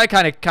 I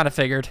kind of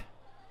figured.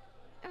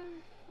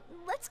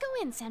 Let's go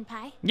in,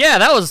 Senpai. Yeah,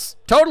 that was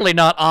totally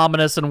not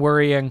ominous and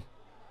worrying.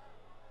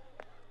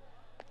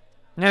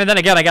 And then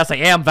again, I guess I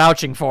am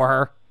vouching for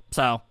her.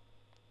 So,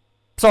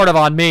 sort of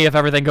on me if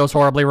everything goes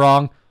horribly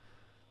wrong.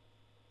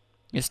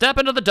 You step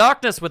into the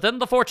darkness within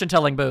the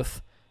fortune-telling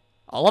booth.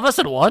 All of us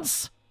at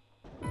once?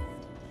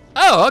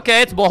 Oh,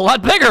 okay, it's a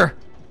lot bigger.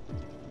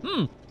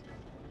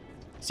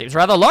 Seems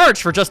rather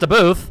large for just a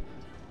booth.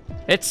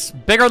 It's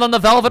bigger than the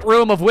Velvet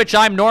Room of which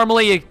I'm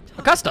normally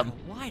accustomed.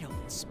 Wide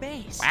open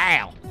space.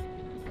 Wow.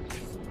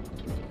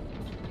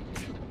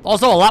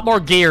 Also, a lot more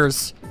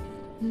gears.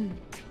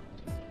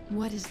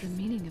 What is the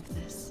meaning of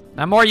this?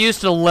 I'm more used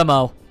to the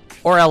limo.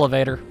 Or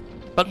elevator.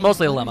 But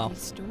mostly a limo.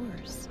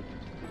 Stores.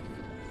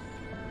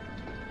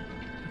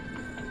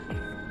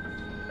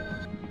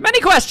 Many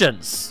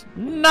questions.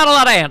 Not a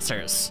lot of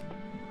answers.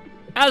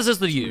 As is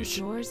the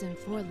usual. Doors and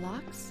 4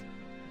 locks?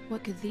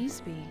 What could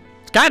these be?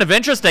 It's kind of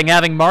interesting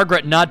having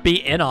Margaret not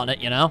be in on it,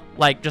 you know?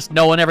 Like, just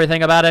knowing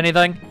everything about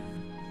anything.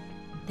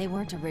 They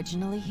weren't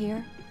originally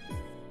here?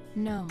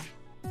 No.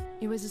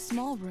 It was a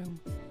small room,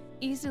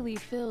 easily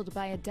filled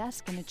by a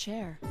desk and a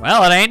chair.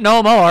 Well, it ain't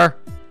no more.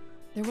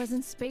 There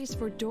wasn't space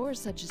for doors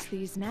such as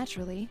these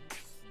naturally.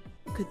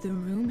 Could the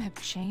room have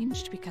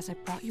changed because I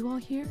brought you all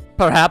here?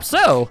 Perhaps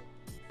so.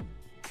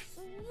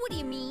 What do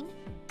you mean?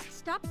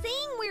 Stop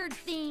saying weird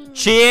things.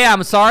 Chie,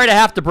 I'm sorry to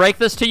have to break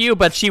this to you,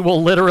 but she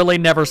will literally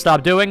never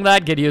stop doing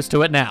that. Get used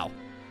to it now.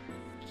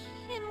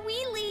 Can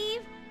we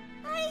leave?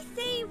 I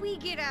say we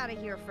get out of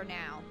here for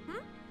now.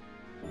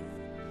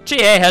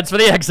 Chie heads for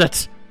the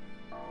exit.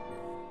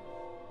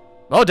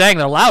 Oh, dang,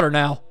 they're louder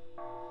now.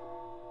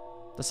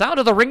 The sound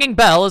of the ringing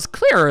bell is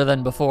clearer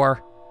than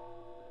before.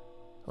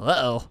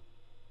 Uh-oh.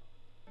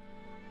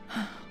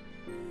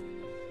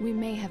 We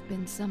may have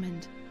been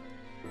summoned.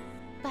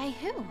 By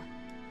who?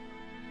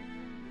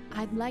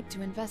 I'd like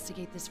to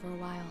investigate this for a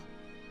while.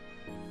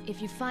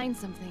 If you find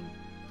something,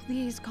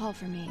 please call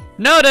for me.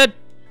 Noted!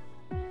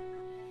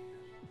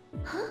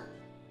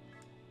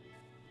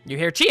 You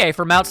hear Chie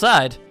from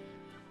outside.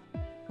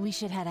 We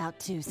should head out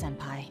too,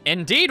 Senpai.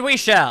 Indeed we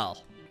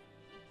shall.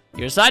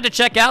 You decide to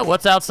check out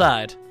what's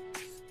outside.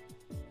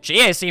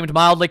 Chie seemed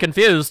mildly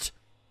confused.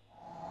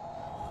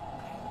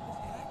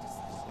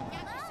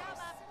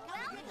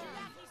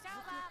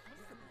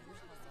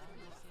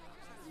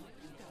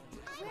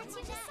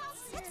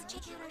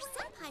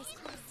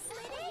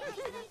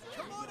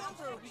 Come on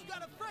over. We've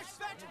got a fresh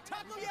batch of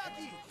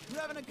takoyaki. We're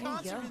having a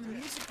concert in the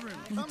music room.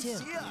 Me Come too.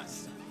 see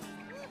us.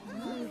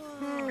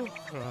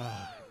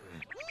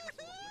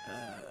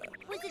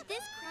 Was it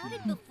this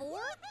crowded before?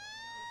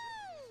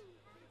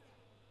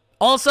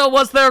 Also,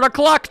 was there a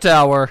clock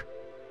tower?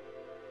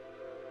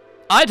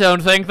 I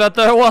don't think that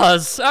there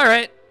was.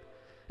 Alright.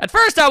 At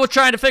first I was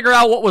trying to figure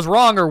out what was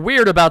wrong or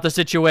weird about the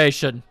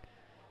situation.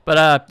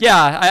 But,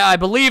 yeah, I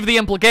believe the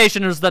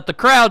implication is that the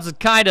crowds had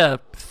kinda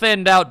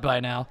thinned out by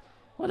now.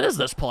 What is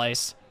this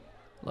place?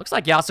 Looks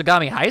like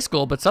Yasogami High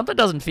School, but something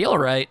doesn't feel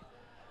right.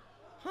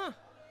 Huh.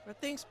 Are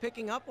things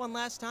picking up one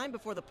last time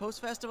before the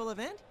post-festival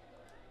event?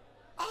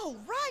 Oh,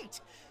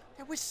 right.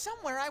 There was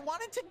somewhere I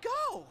wanted to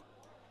go.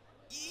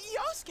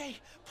 Yosuke,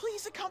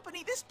 please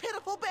accompany this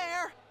pitiful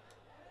bear.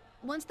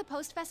 Once the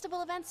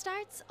post-festival event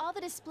starts, all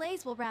the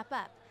displays will wrap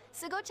up.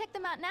 So go check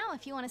them out now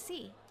if you want to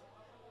see.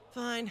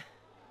 Fine.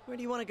 Where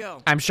do you want to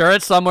go? I'm sure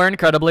it's somewhere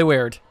incredibly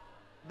weird.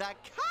 The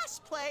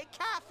Cosplay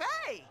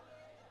Cafe.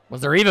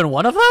 Was there even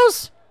one of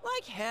those?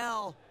 Like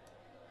hell.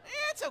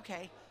 It's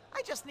okay.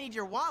 I just need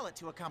your wallet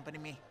to accompany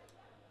me.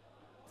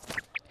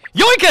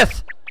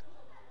 Yoinketh!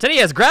 Teddy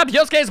has grabbed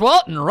Yosuke's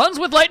wallet and runs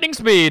with lightning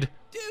speed.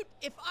 Dude,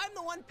 if I'm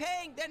the one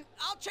paying, then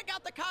I'll check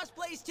out the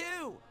cosplays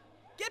too.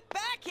 Get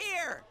back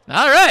here!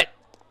 Alright.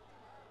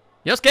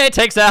 Yosuke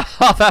takes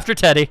off after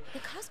Teddy. The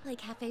Cosplay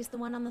Cafe's the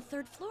one on the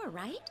 3rd floor,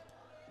 right?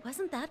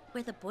 Wasn't that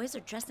where the boys are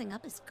dressing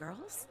up as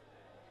girls?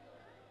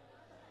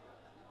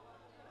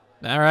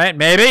 Alright,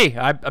 maybe.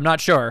 I'm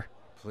not sure.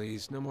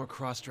 Please, no more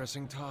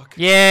cross-dressing talk.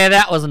 Yeah,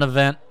 that was an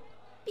event.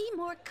 Be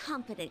more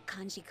confident,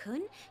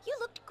 Kanji-kun. You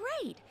looked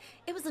great.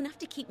 It was enough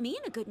to keep me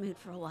in a good mood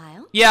for a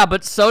while. Yeah,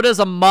 but so does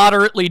a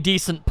moderately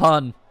decent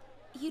pun.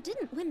 You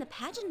didn't win the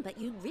pageant, but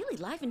you really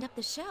livened up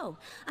the show.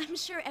 I'm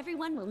sure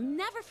everyone will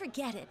never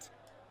forget it.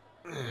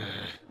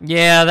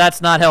 Yeah,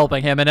 that's not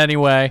helping him in any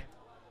way.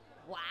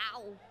 Wow.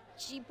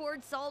 She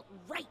poured salt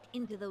right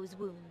into those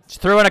wounds. She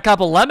threw in a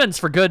couple lemons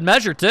for good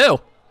measure, too.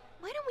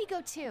 Why don't we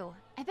go too?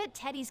 I bet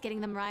Teddy's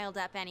getting them riled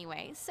up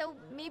anyway, so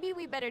maybe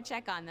we better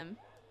check on them.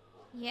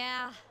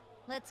 Yeah,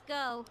 let's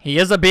go. He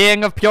is a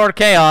being of pure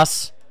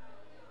chaos.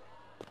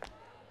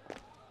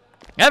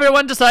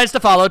 Everyone decides to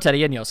follow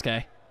Teddy and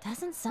Yosuke.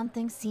 Doesn't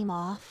something seem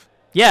off?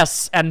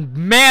 Yes, and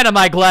man, am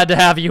I glad to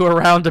have you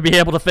around to be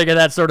able to figure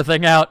that sort of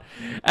thing out.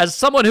 As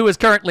someone who is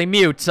currently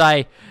mute,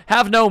 I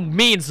have no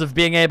means of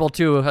being able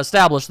to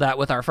establish that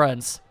with our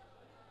friends.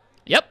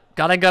 Yep,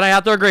 gonna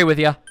have to agree with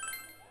you.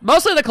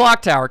 Mostly the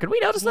clock tower. Can we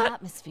notice The that?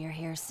 atmosphere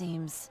here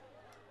seems...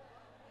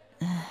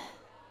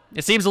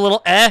 It seems a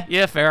little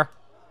yeah, fair.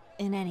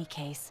 In any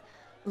case,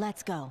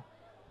 let's go.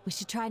 We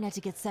should try not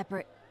to get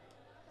separate...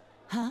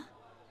 Huh?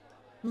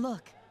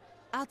 Look,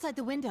 outside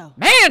the window.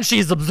 Man,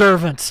 she's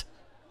observant.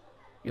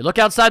 You look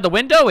outside the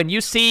window and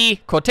you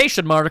see,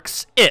 quotation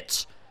marks,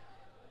 it.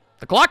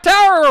 The clock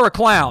tower or a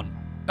clown?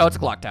 Oh, it's a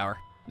clock tower.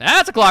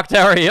 That's a clock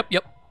tower, yep.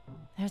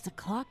 There's a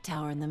clock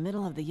tower in the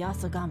middle of the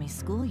Yasogami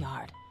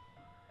schoolyard.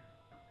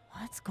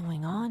 What's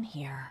going on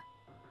here?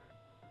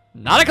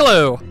 Not a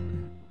clue.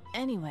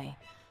 Anyway,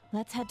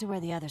 let's head to where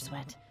the others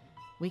went.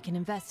 We can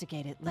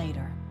investigate it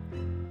later.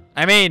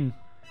 I mean,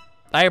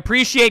 I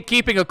appreciate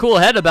keeping a cool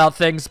head about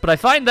things, but I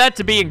find that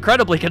to be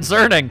incredibly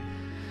concerning.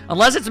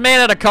 Unless it's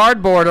made out of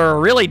cardboard or a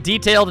really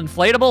detailed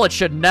inflatable, it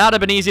should not have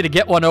been easy to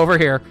get one over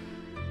here.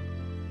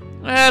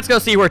 Let's go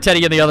see where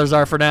Teddy and the others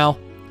are for now.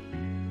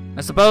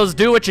 I suppose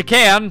do what you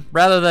can,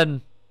 rather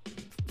than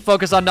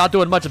focus on not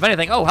doing much of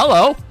anything. Oh,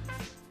 hello.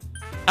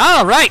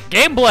 All right,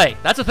 gameplay.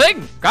 That's a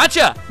thing.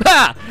 Gotcha.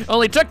 Ha!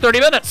 Only took 30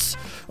 minutes.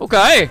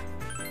 Okay.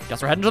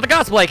 Guess we're heading to the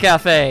Cosplay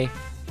Cafe.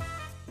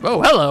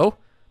 Oh, hello.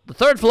 The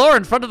 3rd floor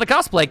in front of the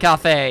Cosplay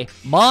Cafe.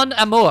 Mon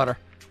Amour.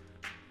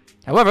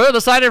 However,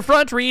 the sign in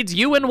front reads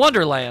You in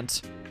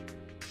Wonderland.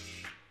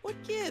 What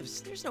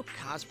gives? There's no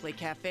cosplay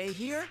cafe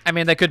here. I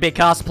mean, they could be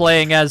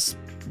cosplaying as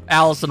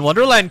Alice in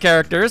Wonderland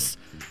characters.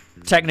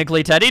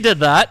 Technically, Teddy did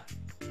that.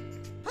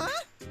 Huh?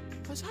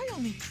 Was I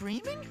only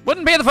dreaming?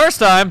 Wouldn't be the first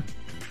time.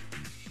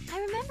 I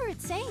remember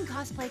it saying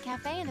cosplay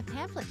cafe in the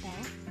pamphlet,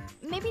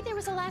 though. Maybe there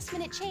was a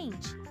last-minute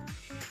change.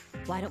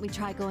 Why don't we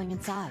try going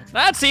inside?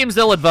 That seems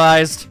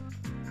ill-advised.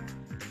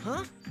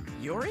 Huh?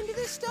 You're into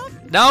this stuff?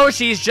 No,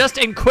 she's just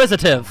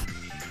inquisitive.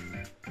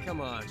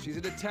 Come on, she's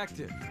a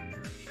detective.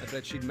 I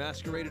bet she'd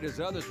masqueraded as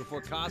others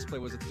before cosplay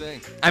was a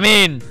thing. I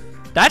mean,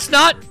 that's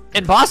not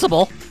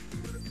impossible.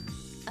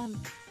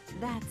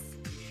 That's...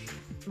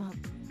 Well,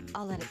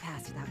 I'll let it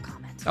pass without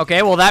comment.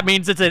 Okay, well that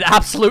means it's an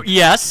absolute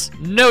yes.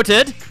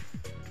 Noted.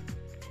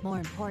 More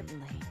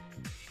importantly,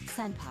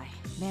 Senpai,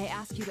 may I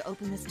ask you to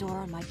open this door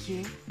on my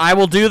cue? I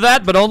will do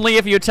that, but only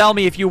if you tell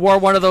me if you wore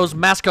one of those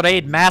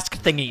masquerade mask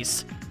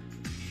thingies.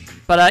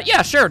 But,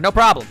 yeah, sure, no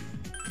problem.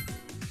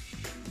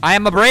 I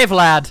am a brave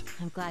lad.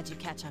 I'm glad you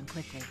catch on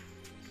quickly.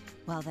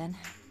 Well then,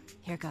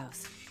 here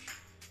goes.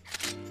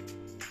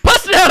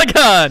 Busting out a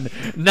gun!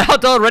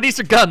 Naoto readies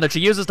her gun that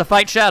she uses to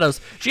fight shadows.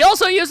 She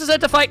also uses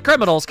it to fight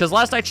criminals, because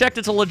last I checked,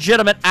 it's a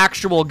legitimate,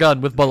 actual gun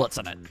with bullets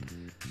in it.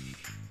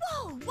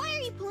 Whoa, why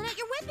are you pulling out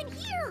your weapon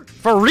here?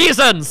 For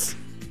reasons!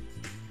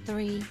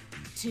 3,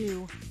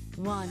 2,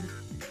 1,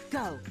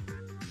 go!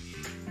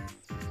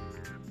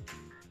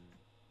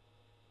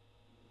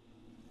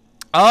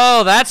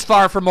 Oh, that's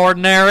far from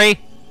ordinary.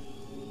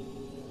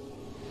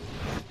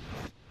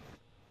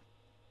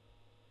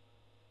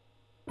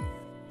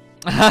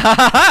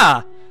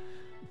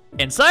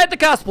 Inside the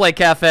cosplay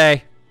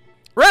cafe.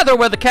 Rather,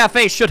 where the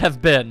cafe should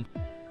have been.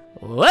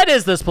 What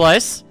is this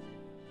place?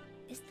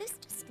 Is this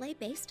display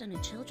based on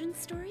a children's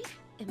story?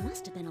 It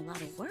must have been a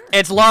lot of work.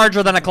 It's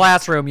larger than a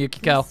classroom,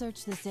 Yukiko.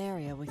 Search this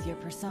area with your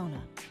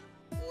persona.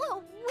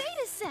 Whoa, wait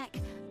a sec.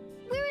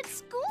 We're at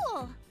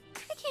school.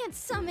 I can't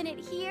summon it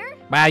here.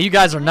 Wow, you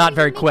guys are not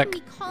very quick.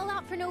 Me call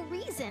out for no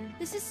reason.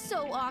 This is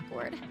so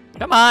awkward.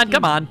 Come on,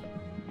 come on.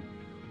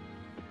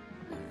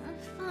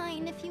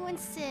 Fine, if you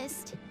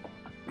insist.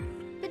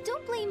 But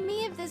don't blame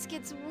me if this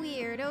gets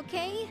weird,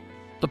 okay?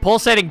 The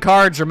pulsating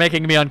cards are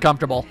making me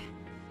uncomfortable.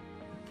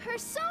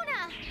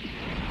 Persona!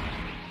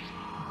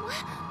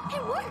 What?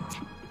 It worked!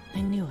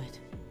 I knew it.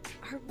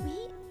 Are we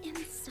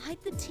inside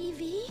the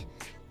TV?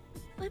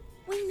 But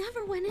we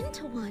never went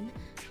into one,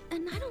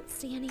 and I don't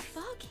see any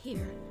fog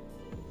here.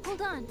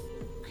 Hold on.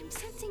 I'm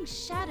sensing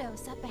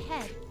shadows up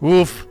ahead.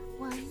 Oof.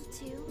 1,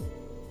 2...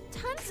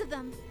 Tons of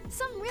them!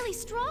 Some really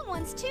strong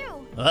ones,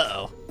 too!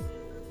 Uh-oh.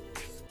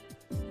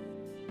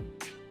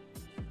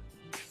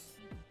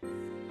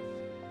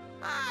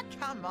 Ah,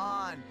 come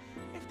on.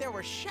 If there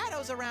were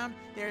shadows around,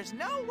 there's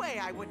no way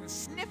I wouldn't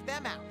sniff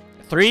them out.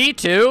 3,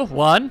 2,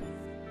 1.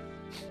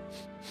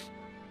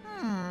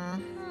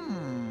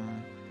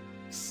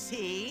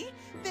 See?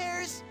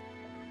 There's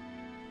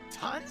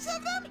tons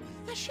of them?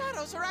 The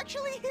shadows are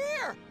actually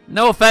here.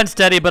 No offense,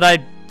 Teddy, but I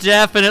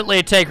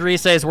definitely take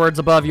Rise's words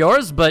above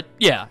yours, but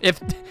yeah,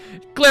 if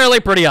clearly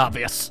pretty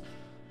obvious.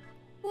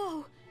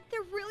 Whoa,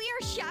 there really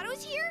are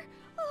shadows here?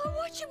 Oh,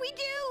 what should we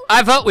do?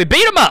 I vote we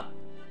beat him up.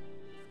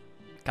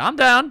 Calm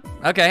down.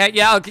 Okay,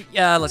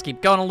 yeah, let's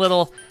keep going a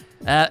little.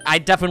 I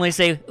definitely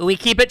say we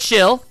keep it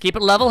chill, keep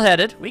it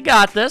level-headed. We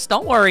got this,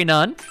 don't worry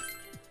none.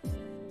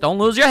 Don't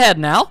lose your head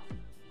now.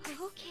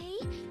 Okay,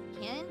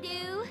 can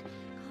do.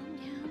 Calm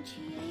down,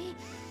 GA.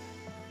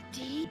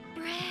 Deep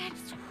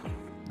breaths.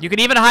 You can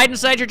even hide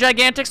inside your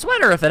gigantic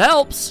sweater if it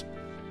helps.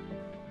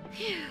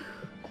 Phew.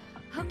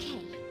 Okay.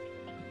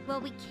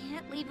 Well, we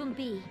can't leave them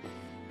be.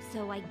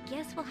 So I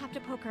guess we'll have to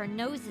poke our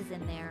noses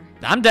in there.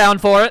 I'm down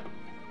for it.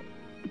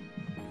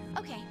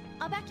 Okay,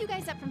 I'll back you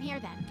guys up from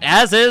here then.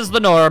 As is the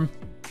norm.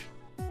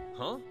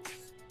 Huh?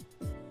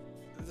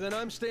 Then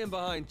I'm staying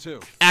behind too.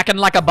 Acting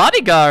like a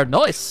bodyguard,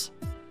 nice.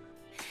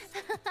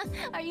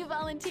 Are you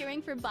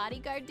volunteering for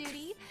bodyguard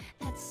duty?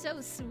 That's so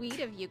sweet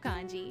of you,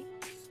 Kanji.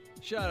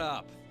 Shut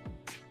up.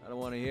 I don't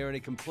want to hear any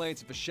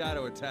complaints if a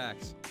shadow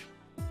attacks.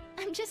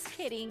 I'm just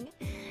kidding.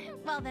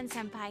 Well then,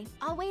 Senpai,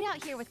 I'll wait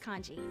out here with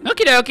Kanji.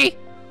 Okie dokie.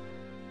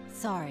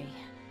 Sorry,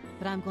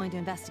 but I'm going to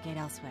investigate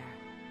elsewhere.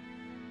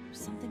 There's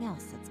something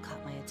else that's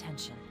caught my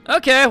attention.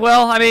 Okay,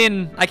 well, I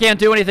mean, I can't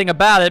do anything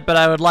about it, but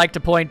I would like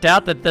to point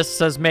out that this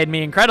has made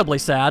me incredibly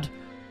sad.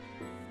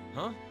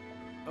 Huh?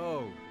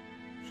 Oh,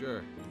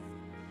 sure.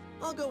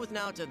 I'll go with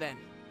Naoto then.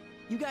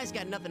 You guys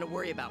got nothing to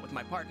worry about with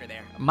my partner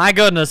there. My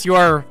goodness, you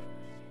are...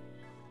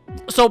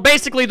 So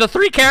basically, the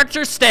 3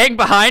 characters staying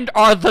behind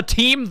are the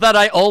team that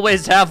I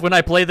always have when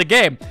I play the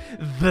game.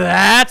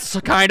 That's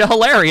kind of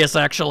hilarious,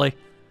 actually.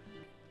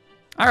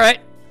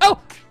 Alright. Oh!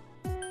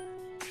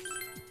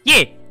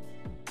 Yeah!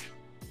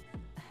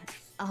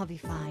 I'll be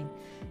fine.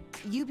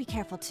 You be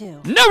careful,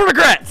 too. No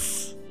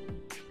regrets!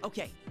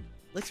 Okay,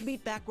 let's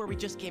meet back where we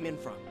just came in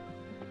from.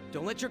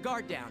 Don't let your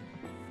guard down.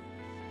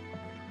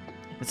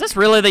 Is this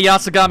really the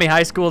Yasugami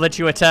High School that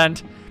you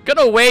attend?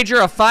 Gonna wager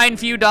a fine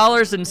few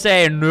dollars and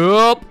say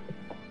nope.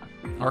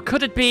 Or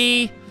could it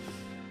be...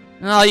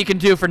 All you can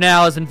do for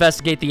now is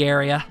investigate the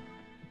area.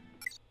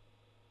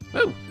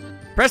 Ooh.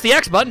 Press the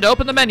X button to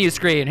open the menu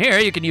screen. Here,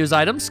 you can use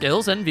items,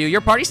 skills, and view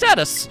your party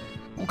status.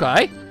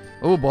 Okay.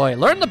 Oh boy,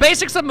 learn the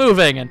basics of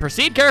moving and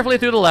proceed carefully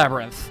through the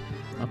labyrinth.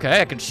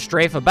 Okay, I can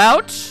strafe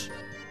about.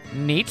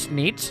 Neat,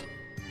 neat.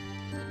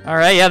 All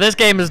right, yeah, this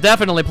game is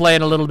definitely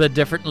playing a little bit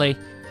differently.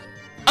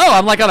 Oh,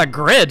 I'm like on a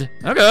grid.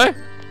 Okay,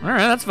 all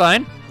right, that's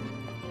fine.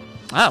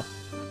 Oh,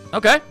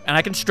 okay, and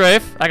I can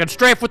strafe. I can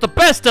strafe with the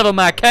best of them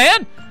I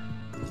can.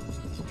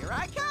 Here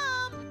I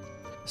come.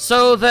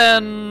 So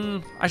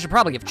then, I should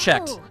probably have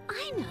checked. Oh,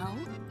 I know.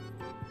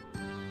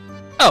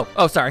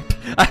 Oh, sorry.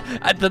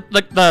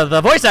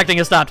 The voice acting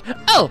has stopped.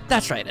 Oh,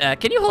 that's right.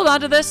 Can you hold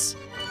on to this?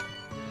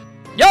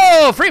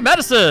 Yo, free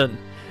medicine!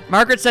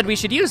 Margaret said we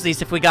should use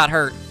these if we got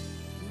hurt.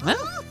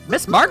 Well,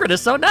 Miss Margaret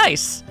is so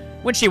nice.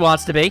 When she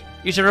wants to be.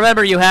 You should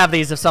remember you have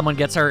these if someone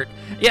gets hurt.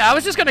 Yeah, I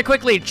was just gonna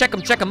quickly check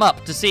them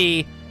up to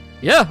see.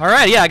 Yeah,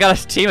 alright, yeah, I got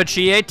a team of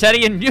Chie,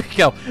 Teddy, and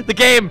Yukiko. The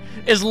game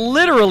is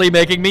literally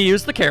making me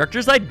use the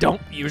characters I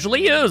don't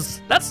usually use.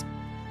 That's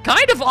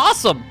kind of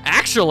awesome,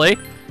 actually.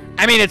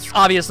 I mean, it's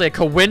obviously a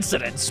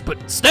coincidence,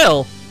 but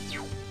still.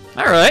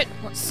 Alright,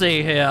 let's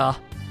see here.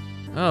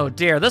 Oh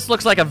dear, this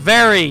looks like a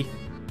very,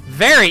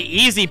 very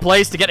easy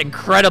place to get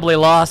incredibly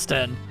lost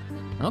in.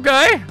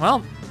 Okay,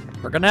 well,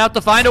 we're gonna have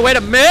to find a way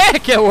to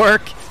make it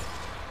work.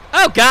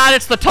 Oh god,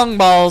 it's the tongue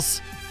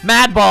balls.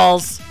 Mad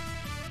balls.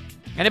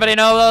 Anybody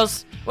know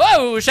those?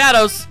 Whoa,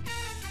 shadows.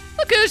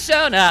 Look who's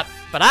shown up.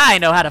 But I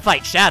know how to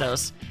fight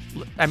shadows.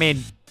 I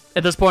mean,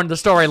 at this point in the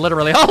story,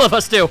 literally all of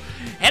us do.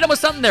 And it was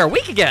something they're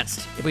weak against.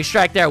 If we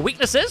strike their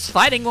weaknesses,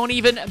 fighting won't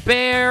even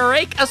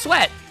break a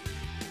sweat.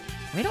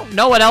 We don't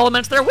know what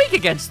elements they're weak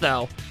against,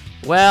 though.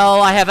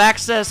 Well, I have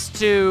access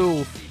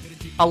to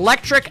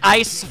electric,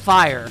 ice,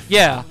 fire.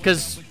 Yeah,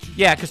 because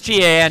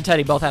Chie and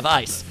Teddy both have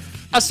ice.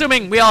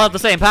 Assuming we all have the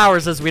same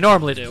powers as we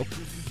normally do.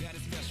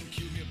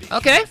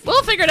 Okay,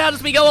 we'll figure it out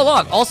as we go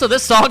along. Also,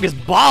 this song is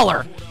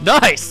baller.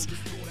 Nice.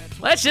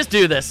 Let's just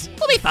do this.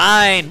 We'll be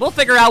fine. We'll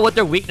figure out what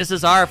their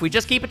weaknesses are if we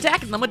just keep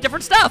attacking them with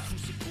different stuff.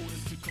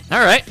 All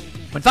right.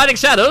 When fighting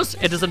shadows,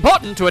 it is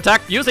important to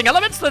attack using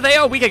elements that they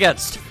are weak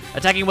against.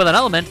 Attacking with an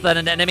element that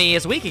an enemy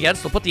is weak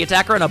against will put the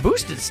attacker in a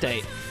boosted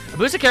state. A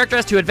boosted character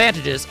has two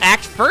advantages.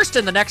 Act first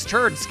in the next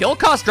turn. Skill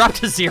cost drop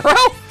to 0?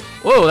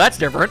 Whoa, that's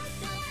different.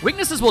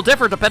 Weaknesses will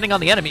differ depending on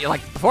the enemy.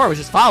 Like before, it was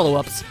just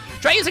follow-ups.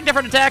 Try using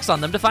different attacks on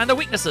them to find their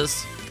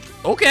weaknesses.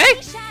 Okay.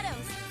 Shadows,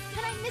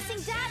 but I'm missing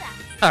data.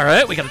 All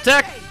right, we can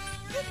attack.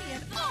 Give me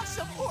an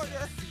awesome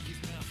order.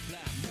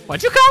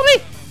 What'd you call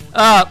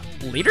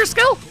me? Leader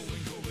skill?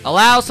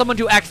 Allow someone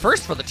to act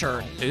first for the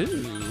turn.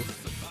 Ooh.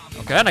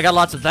 Okay, and I got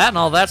lots of that and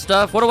all that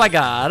stuff. What do I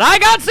got? I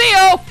got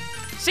Zio!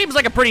 Seems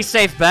like a pretty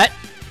safe bet.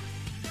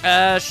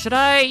 Should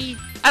I?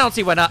 I don't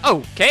see why not.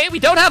 Okay, we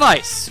don't have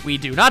ice. We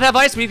do not have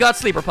ice. We've got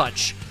Sleeper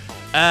Punch.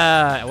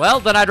 Well,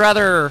 then I'd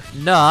rather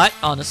not,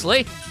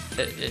 honestly.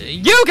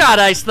 You got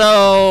ice,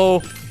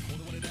 though.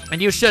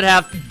 And you should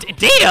have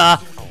Dia.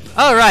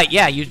 All right,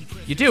 yeah, you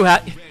do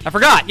have. I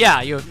forgot. Yeah,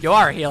 you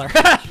are a healer.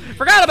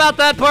 Forgot about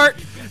that part.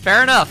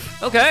 Fair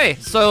enough. Okay,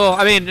 so,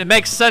 I mean, it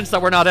makes sense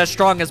that we're not as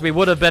strong as we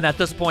would have been at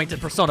this point in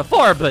Persona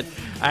 4, but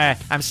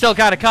I'm still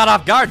kind of caught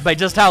off guard by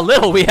just how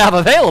little we have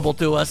available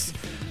to us.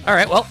 All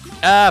right, well,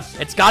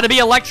 it's got to be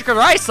electric or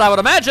ice, I would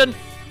imagine.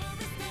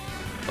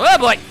 Oh,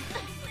 boy.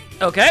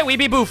 Okay, we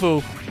be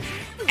Bufu.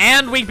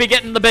 And we be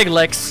getting the big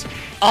licks.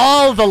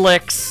 All the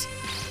licks.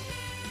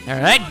 All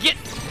right, get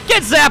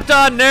zapped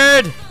on,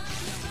 nerd.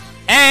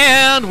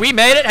 And we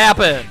made it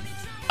happen.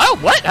 Oh,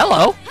 what?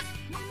 Hello.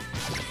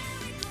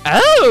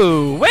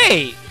 Oh,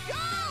 wait.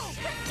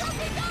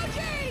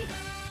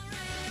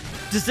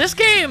 Does this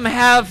game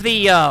have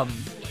the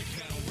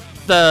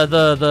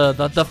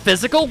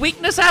physical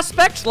weakness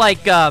aspect,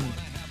 like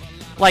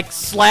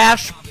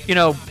slash, you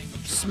know,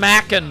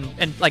 smack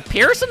and like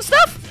pierce and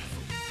stuff?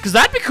 Because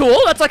that'd be cool.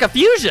 That's like a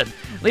fusion.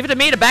 Leave it to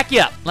me to back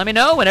you up. Let me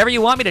know whenever you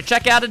want me to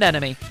check out an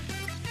enemy.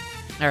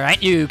 All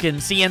right, you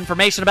can see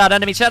information about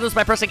enemy shadows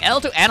by pressing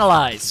L to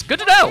analyze. Good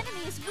to know.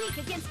 Enemy is weak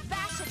against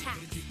bash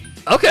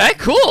attacks. Okay,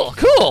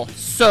 cool.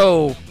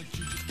 So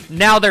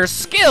now their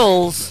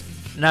skills,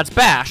 and that's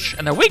bash,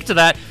 and they're weak to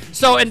that.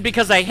 So, and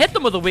because I hit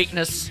them with a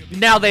weakness,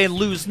 now they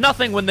lose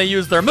nothing when they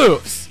use their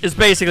moves, is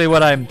basically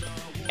what I'm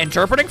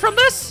interpreting from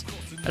this.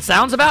 That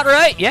sounds about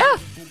right, yeah?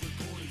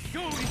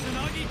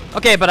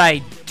 Okay, but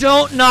I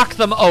don't knock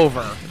them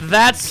over.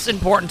 That's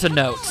important to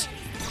note.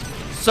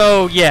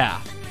 So,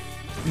 yeah.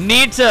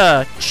 Need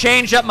to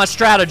change up my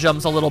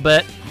stratagems a little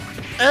bit.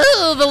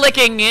 Oh, the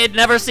licking, it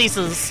never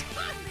ceases.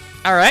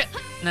 All right,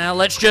 now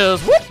let's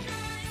just whoop.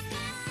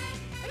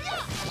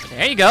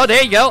 There you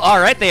go. All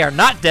right, they are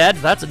not dead.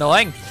 That's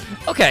annoying.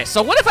 Okay,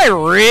 so what if I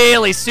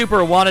really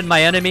super wanted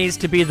my enemies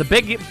to be the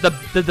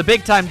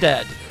big time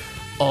dead?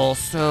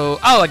 Also,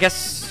 oh, I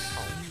guess.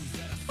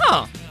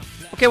 Huh.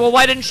 Okay, well,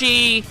 why didn't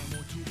she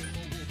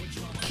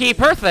keep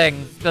her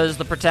thing? Because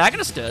the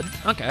protagonist did.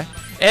 Okay.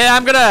 And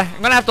I'm gonna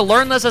have to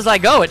learn this as I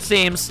go, it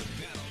seems.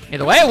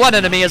 Either way, one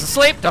enemy is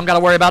asleep. Don't gotta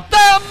worry about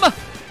them.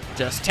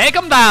 Just take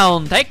them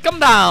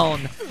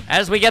down,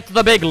 as we get to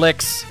the big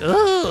licks.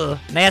 Ugh,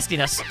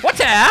 nastiness. What's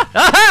that?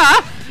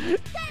 Aha!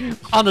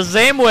 On the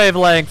same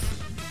wavelength.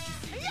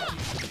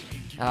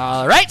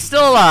 All right,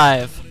 still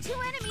alive. 2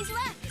 enemies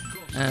left.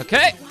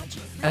 Okay.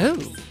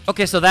 Oh,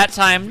 okay, so that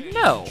time,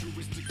 no.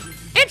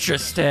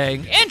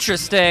 Interesting.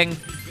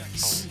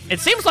 It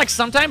seems like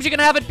sometimes you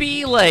can have it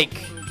be, like,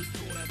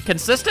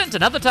 consistent,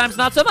 and other times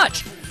not so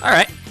much. All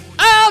right.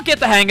 I'll get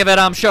the hang of it,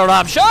 I'm sure.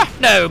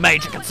 No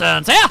major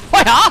concerns here.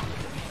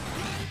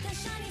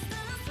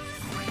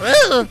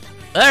 All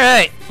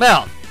right,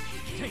 well,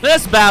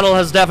 this battle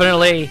has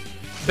definitely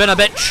been a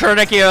bit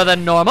trickier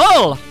than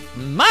normal.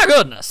 My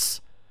goodness.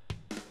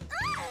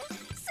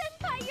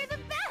 Senpai, you're the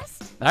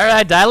best. All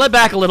right, dial it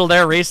back a little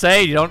there, Rise.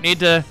 You don't need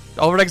to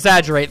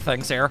over-exaggerate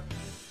things here.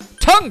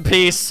 Tongue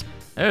piece.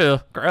 Ew,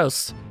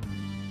 gross.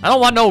 I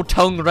don't want no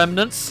tongue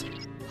remnants.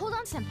 Hold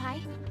on,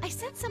 Senpai. I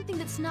sense something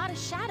that's not a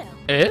shadow.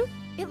 Eh?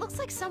 It looks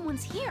like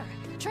someone's here.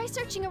 Try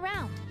searching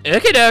around.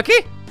 Okie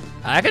dokie.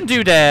 I can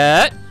do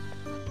that.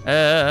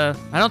 I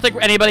don't think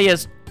anybody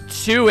is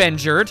too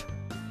injured.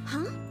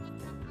 Huh?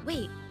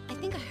 Wait, I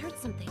think I heard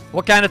something.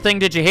 What kind of thing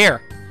did you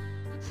hear?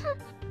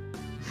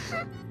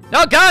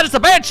 Oh God, it's a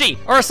banshee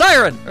or a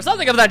siren or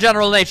something of that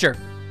general nature.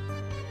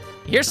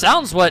 Here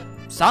sounds like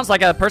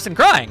a person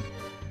crying.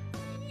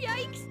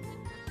 Yikes.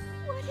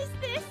 What is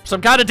this?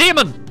 Some kind of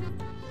demon.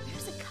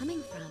 Where's it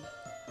coming from?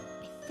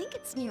 I think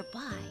it's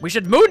nearby. We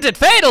should wound it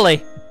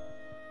fatally.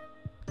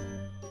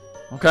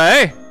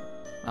 Okay.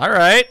 All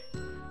right.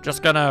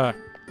 Just gonna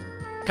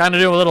kind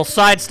of do a little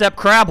sidestep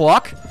crab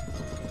walk.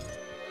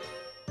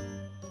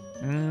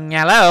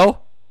 Hello.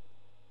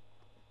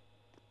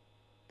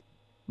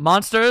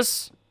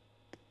 Monsters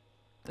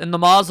in the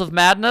maws of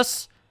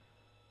madness.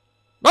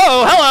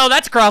 Oh, hello,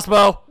 that's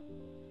Crossbow.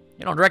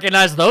 You don't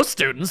recognize those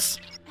students.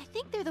 I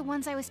think they're the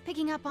ones I was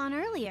picking up on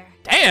earlier.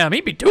 Damn,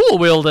 he'd be dual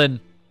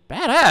wielding.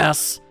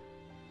 Badass.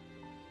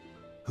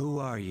 Who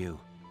are you?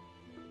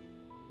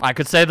 I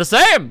could say the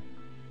same.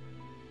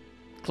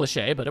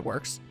 Cliche, but it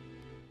works.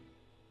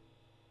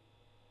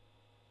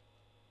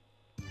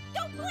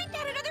 Don't point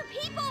that at other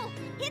people.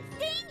 It's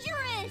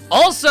dangerous.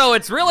 Also,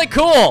 it's really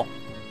cool.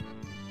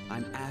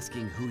 I'm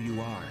asking who you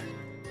are.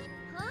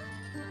 Huh?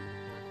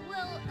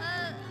 Well,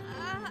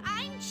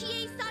 I'm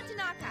Chie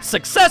Satonaka.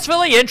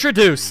 Successfully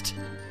introduced.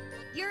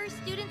 You're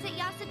students at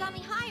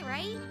Yasugami High,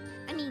 right?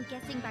 I mean,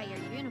 guessing by your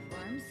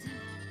uniforms.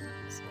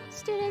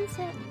 Students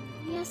at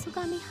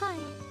Yasugami High.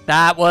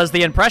 That was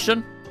the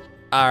impression.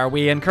 Are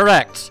we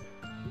incorrect?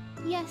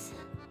 Yes.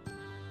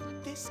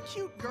 This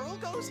cute girl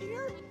goes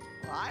here?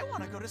 Well, I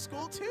want to go to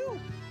school too.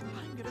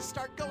 I'm gonna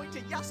start going to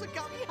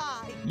Yasugami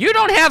High. You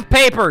don't have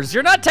papers.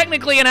 You're not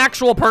technically an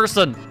actual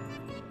person.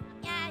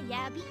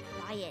 Yeah, be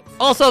quiet.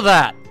 Also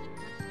that.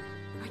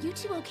 Are you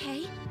two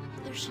okay?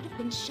 There should have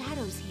been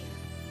shadows here.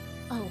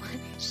 Oh,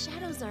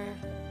 shadows are...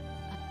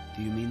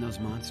 Do you mean those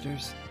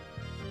monsters?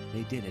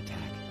 They did attack,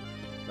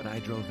 but I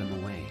drove them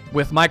away.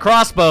 With my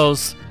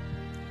crossbows.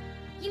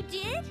 You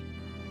did?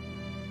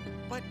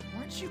 But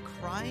weren't you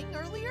crying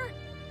earlier?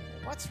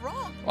 What's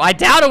wrong? Well, I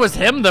doubt it was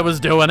him that was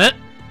doing it.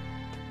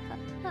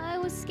 I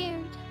was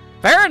scared.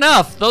 Fair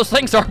enough. Those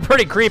things are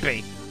pretty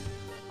creepy.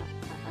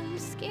 I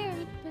was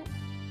scared,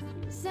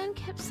 but Zen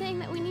kept saying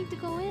that we need to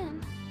go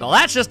in. Well,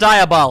 that's just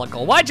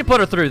diabolical. Why'd you put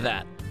her through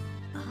that?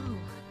 Oh.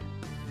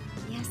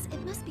 Yes,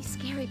 it must be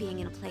scary being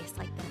in a place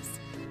like this.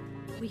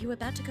 Were you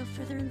about to go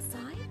further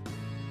inside?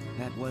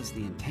 That was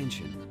the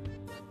intention.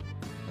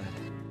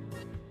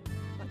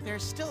 But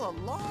there's still a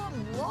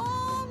long,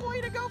 long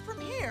way to go from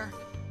here.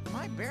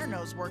 My bear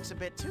nose works a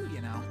bit too,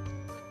 you know.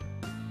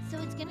 So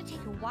it's gonna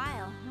take a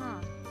while, huh?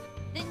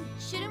 Then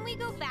shouldn't we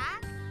go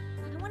back?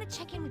 I want to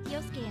check in with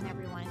Yosuke and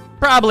everyone.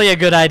 Probably a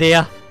good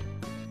idea.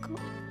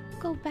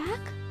 Go back?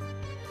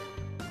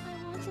 I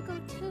want to go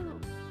too.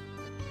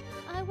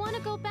 I want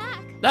to go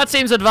back. That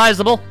seems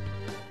advisable.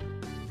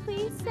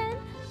 Please, Zen?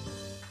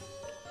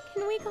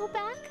 Can we go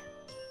back?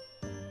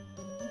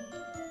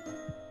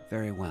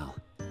 Very well.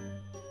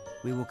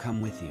 We will come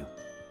with you.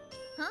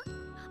 Huh?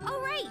 Oh,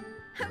 right.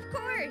 Of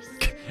course.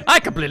 I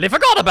completely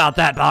forgot about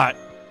that part.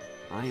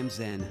 I am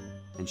Zen,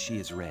 and she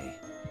is Rei.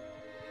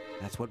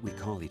 That's what we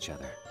call each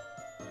other.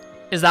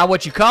 Is that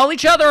what you call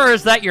each other, or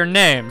is that your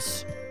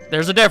names?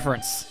 There's a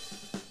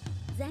difference.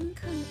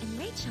 Zen-kun and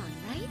Rei-chan,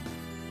 right?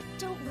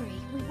 Don't worry,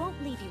 we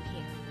won't leave you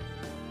here.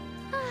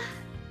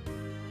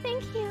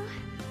 Thank you.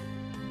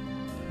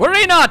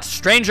 Worry not,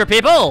 stranger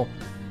people.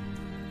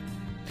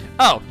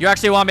 Oh, you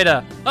actually want me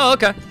to... Oh,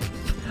 okay.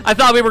 I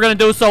thought we were going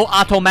to do so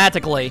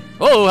automatically.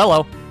 Oh,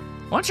 hello.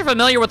 Once you're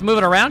familiar with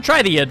moving around,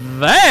 try the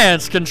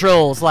advanced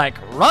controls, like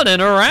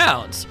running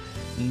around.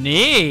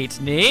 Neat.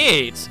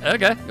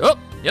 Okay. Oh,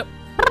 yep.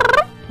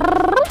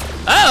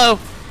 Uh-oh.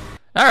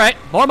 All right,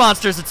 more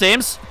monsters, it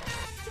seems.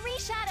 3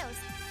 shadows,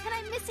 and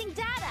I'm missing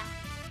data.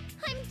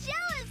 I'm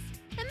jealous.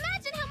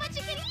 Imagine how much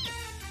it can eat.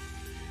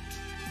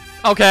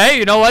 Okay,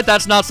 you know what?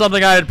 That's not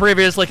something I had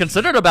previously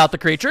considered about the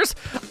creatures.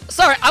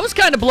 Sorry, I was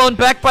kind of blown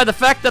back by the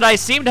fact that I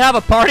seem to have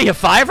a party of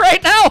 5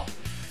 right now.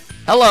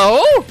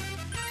 Hello?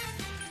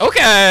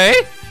 Okay.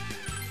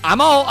 I'm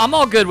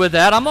all good with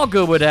that. I'm all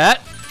good with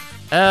that.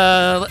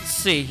 Let's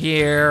see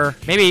here.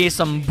 Maybe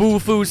some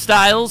Boo-Foo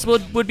styles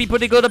would be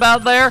pretty good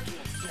about there.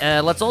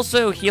 Let's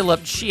also heal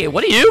up Chie.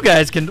 What do you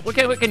guys what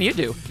can you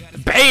do?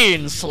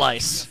 Bane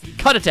Slice.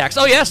 Cut attacks.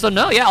 Oh, yeah, so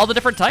no, yeah, all the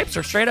different types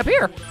are straight up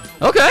here.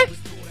 Okay.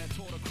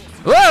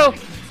 Whoa.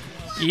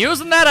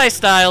 Using that Ice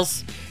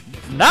Styles.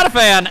 Not a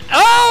fan.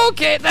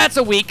 Okay, that's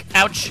a weak.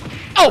 Ouch.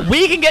 Oh,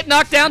 we can get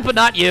knocked down, but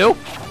not you.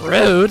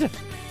 Rude.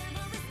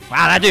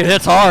 Wow, that dude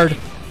hits hard.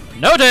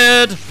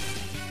 Noted.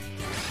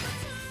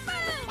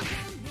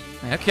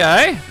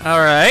 Okay, all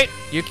right.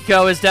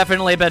 Yukiko has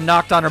definitely been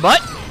knocked on her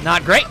butt.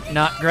 Not great,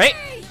 not great.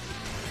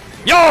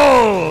 Yo,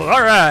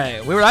 all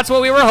right. That's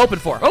what we were hoping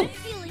for. Oh.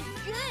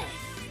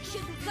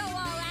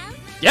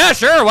 Yeah,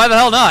 sure, why the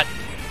hell not?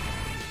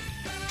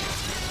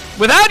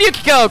 Without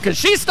Yukiko, because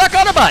she's stuck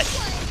on her butt.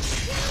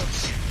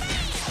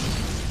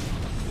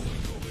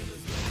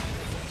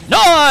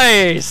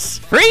 Nice!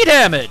 Free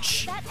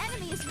damage. That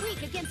enemy is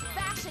weak against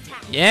bash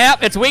attacks.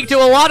 Yep, it's weak to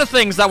a lot of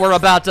things that we're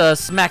about to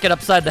smack it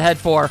upside the head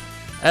for.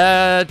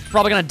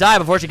 Probably gonna die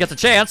before she gets a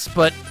chance,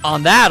 but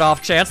on that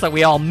off chance that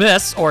we all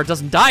miss or it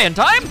doesn't die in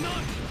time,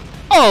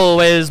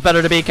 always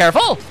better to be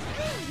careful.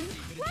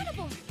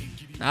 Incredible.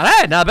 Not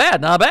bad, not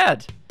bad, not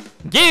bad.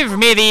 Give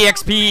me the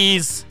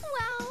XPs.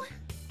 Wow.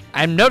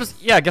 I'm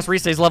noticed. Yeah, I guess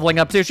Rise's leveling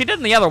up too. She did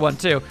in the other one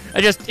too.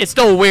 It's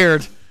still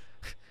weird.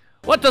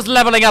 What does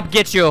leveling up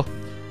get you?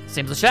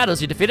 Seems the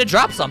shadows you defeated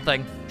drop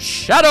something.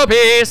 Shadow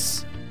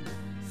piece.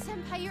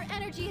 Senpai, your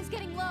energy is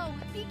getting low.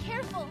 Be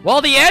careful. Well,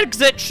 the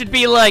exit should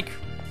be like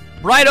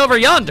right over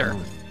yonder.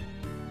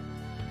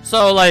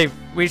 So like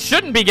we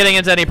shouldn't be getting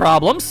into any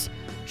problems.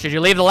 Should you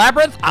leave the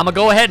labyrinth? I'm gonna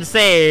go ahead and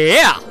say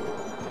yeah.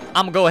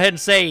 I'm gonna go ahead and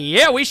say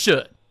yeah, we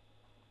should.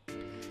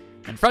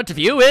 In front of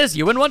you is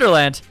You in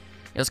Wonderland.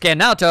 Yosuke and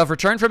Naoto have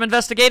returned from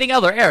investigating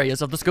other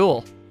areas of the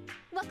school.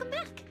 Welcome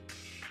back.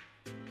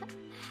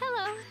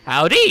 Hello.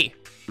 Howdy.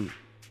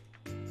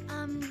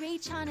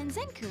 Rei-chan and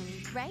Zen-kun,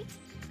 right?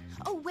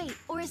 Oh, wait,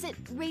 or is it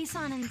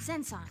Rei-san and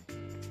Zen-san?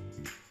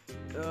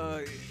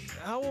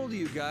 How old are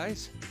you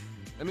guys?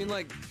 I mean,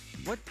 like,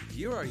 what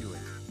year are you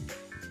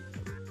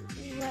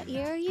in? What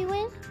year are you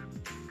in?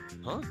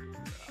 Huh?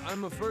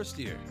 I'm a first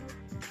year.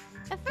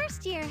 A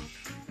first year.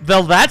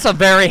 Well, that's a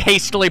very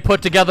hastily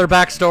put together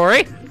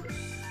backstory.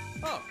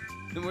 Oh,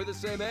 then we're the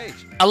same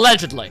age.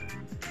 Allegedly.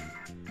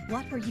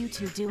 What were you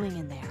two doing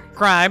in there?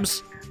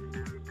 Crimes.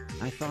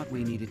 I thought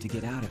we needed to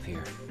get out of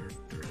here.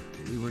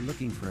 We were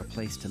looking for a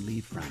place to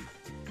leave from.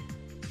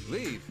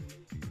 Leave?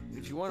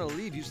 If you want to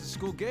leave, use the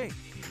school gate.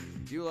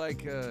 Do you,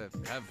 like,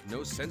 have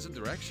no sense of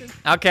direction?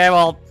 Okay,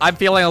 well, I'm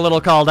feeling a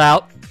little called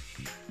out.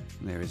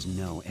 There is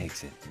no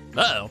exit.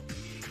 Uh-oh.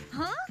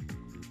 Huh?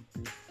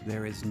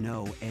 There is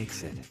no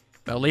exit.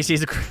 Well, at least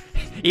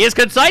he is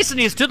concise and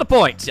he's to the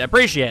point. I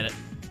appreciate it.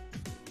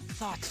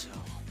 Thought so.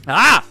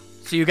 Ah!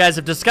 So you guys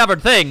have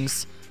discovered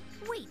things.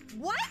 Wait,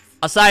 what?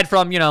 Aside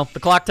from, you know, the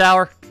clock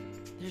tower.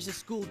 There's a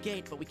school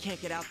gate, but we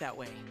can't get out that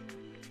way.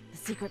 The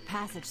secret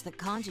passage that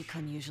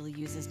Kanji-kun usually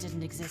uses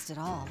didn't exist at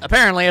all.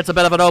 Apparently, it's a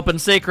bit of an open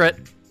secret.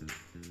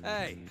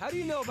 Hey, how do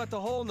you know about the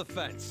hole in the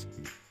fence?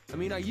 I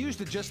mean, I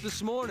used it just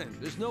this morning.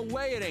 There's no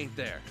way it ain't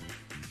there.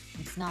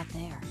 It's not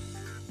there.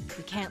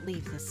 We can't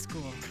leave this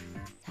school.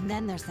 And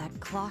then there's that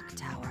clock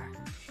tower.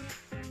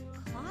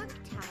 Clock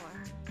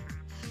tower?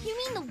 You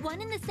mean the one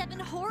in the 7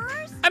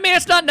 horrors? I mean,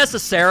 it's not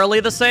necessarily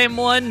the same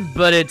one,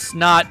 but it's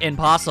not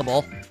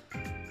impossible.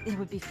 It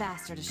would be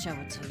faster to show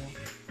it to you.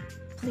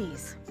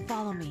 Please,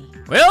 follow me.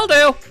 Will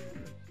do.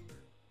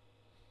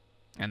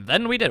 And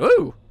then we did.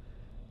 Ooh.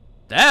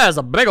 That's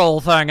a big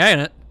old thing, ain't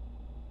it?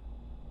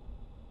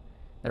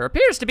 There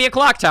appears to be a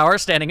clock tower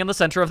standing in the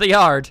center of the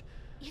yard.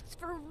 It's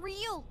for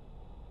real.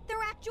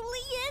 There actually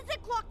is a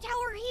clock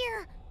tower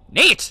here.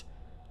 Neat.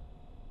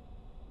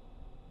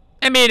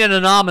 I mean, in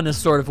an ominous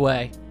sort of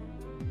way.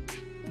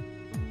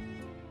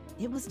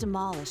 It was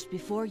demolished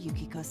before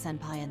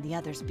Yukiko-senpai and the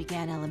others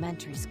began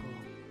elementary school,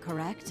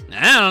 correct?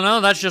 I don't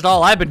know, that's just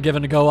all I've been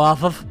given to go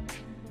off of.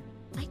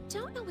 I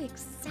don't know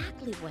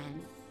exactly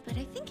when, but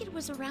I think it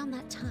was around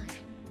that time.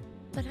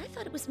 But I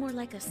thought it was more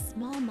like a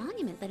small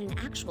monument than an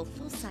actual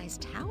full-size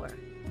tower.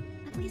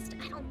 At least,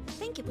 I don't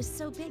think it was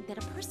so big that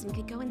a person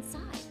could go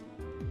inside.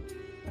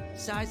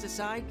 Size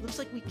aside, looks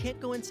like we can't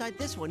go inside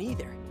this one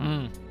either.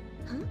 Hmm.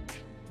 Huh?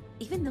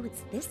 Even though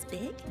it's this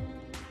big?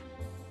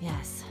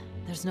 Yes,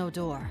 there's no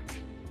door.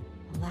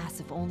 Alas,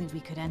 if only we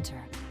could enter.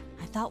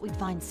 I thought we'd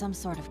find some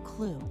sort of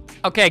clue.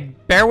 Okay,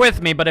 bear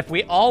with me, but if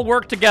we all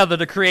work together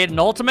to create an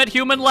ultimate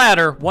human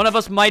ladder, one of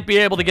us might be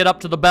able to get up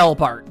to the bell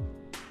part.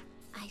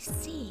 I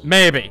see.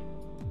 Maybe.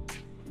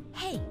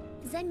 Hey,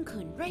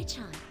 Zen-kun,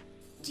 Rei-chan,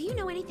 do you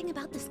know anything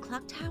about this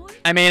clock tower?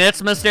 I mean,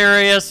 it's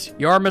mysterious.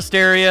 You're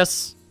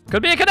mysterious.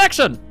 Could be a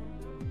connection.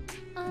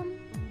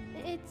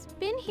 It's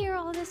been here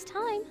all this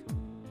time.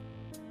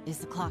 Is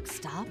the clock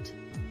stopped?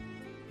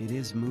 It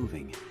is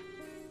moving,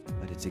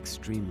 but it's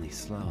extremely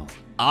slow.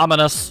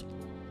 Ominous.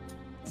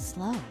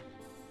 Slow?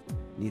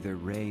 Neither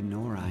Ray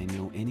nor I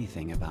know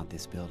anything about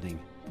this building,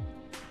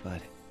 but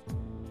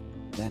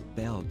That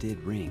bell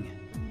did ring.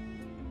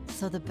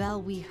 So the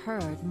bell we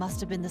heard must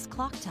have been this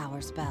clock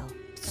tower's bell.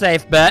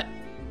 Safe bet.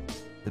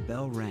 The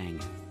bell rang,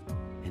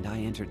 and I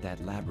entered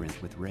that labyrinth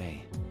with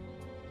Ray.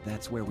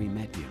 That's where we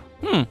met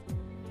you.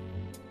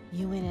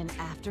 You went in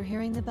after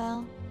hearing the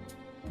bell?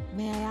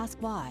 May I ask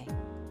why?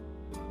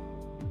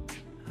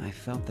 I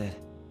felt that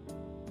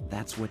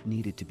that's what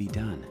needed to be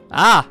done.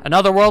 Ah,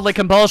 another worldly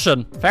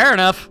compulsion. Fair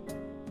enough.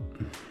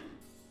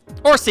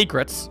 Or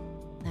secrets.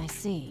 I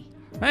see.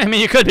 I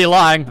mean, you could be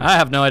lying. I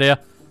have no idea.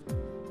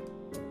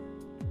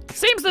 It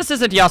seems this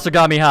isn't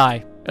Yasogami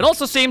High. It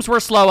also seems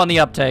we're slow on the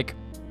uptake.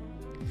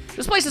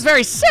 This place is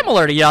very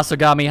similar to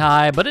Yasogami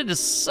High, but it is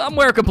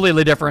somewhere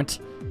completely different.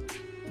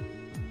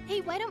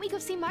 Hey, why don't we go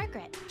see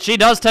Margaret? She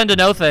does tend to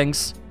know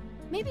things.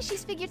 Maybe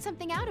she's figured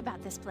something out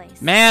about this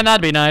place. Man,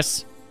 that'd be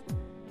nice.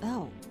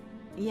 Oh,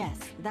 yes,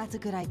 that's a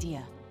good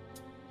idea.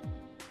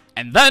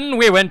 And then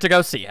we went to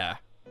go see her.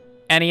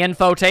 Any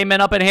infotainment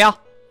up in here?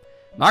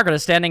 Margaret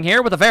is standing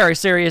here with a very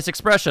serious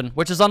expression,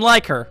 which is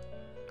unlike her,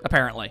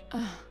 apparently.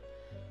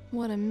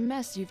 What a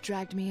mess you've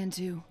dragged me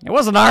into. It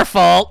wasn't our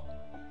fault.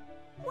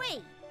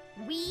 Wait,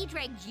 we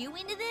dragged you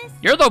into this?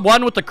 You're the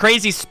one with the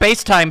crazy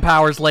space-time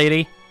powers,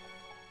 lady.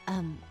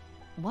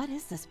 What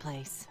is this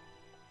place?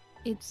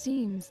 It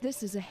seems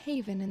this is a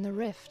haven in the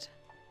Rift.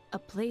 A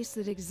place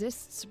that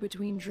exists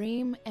between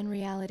dream and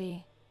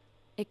reality.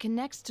 It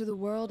connects to the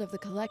world of the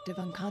collective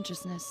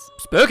unconsciousness.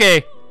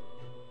 Spooky.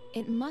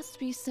 It must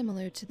be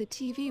similar to the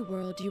TV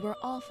world you are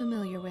all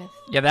familiar with.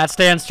 Yeah, that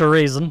stands to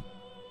reason.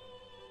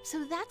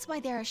 So that's why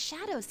there are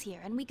shadows here,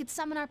 and we could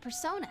summon our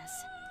personas.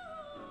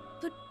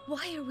 But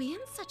why are we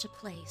in such a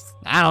place?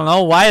 I don't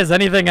know. Why is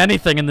anything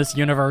in this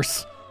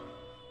universe?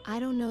 I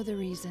don't know the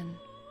reason.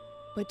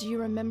 But do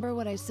you remember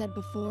what I said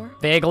before?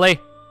 Vaguely.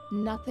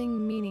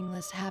 Nothing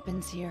meaningless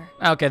happens here.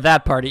 Okay,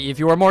 that part. If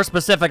you were more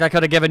specific, I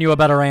could have given you a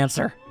better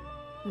answer.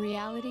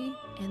 Reality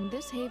and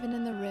this haven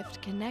in the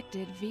Rift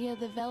connected via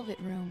the Velvet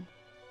Room.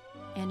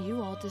 And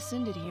you all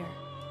descended here.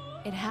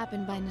 It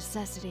happened by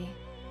necessity.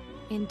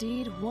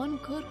 Indeed, one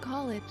could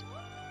call it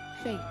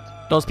fate.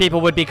 Those people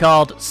would be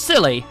called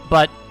silly,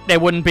 but they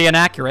wouldn't be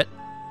inaccurate.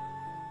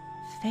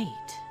 Fate.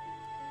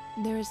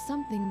 There is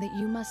something that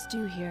you must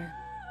do here.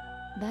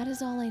 That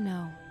is all I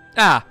know.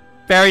 Ah,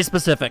 very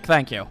specific.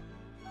 Thank you.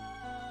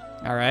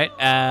 All right.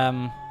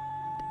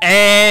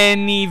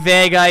 Any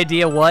vague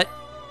idea what?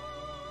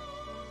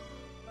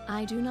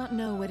 I do not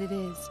know what it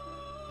is,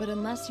 but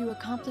unless you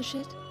accomplish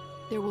it,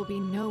 there will be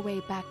no way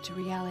back to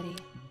reality.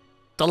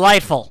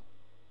 Delightful.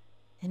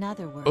 In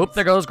other words, Oop,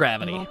 there goes we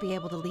gravity. won't be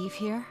able to leave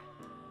here?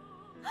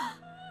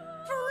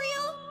 For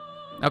real?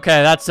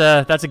 Okay, that's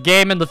a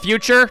game in the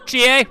future.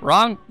 GA,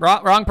 wrong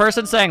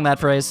person saying that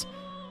phrase.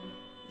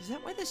 Is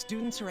that why the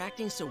students are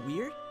acting so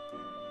weird?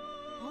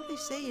 All they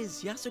say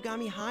is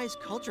Yasogami High's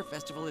Culture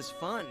Festival is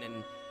fun,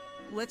 and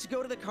let's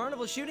go to the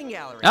Carnival Shooting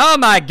Gallery. Oh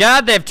my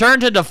god, they've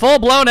turned into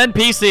full-blown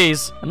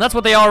NPCs. And that's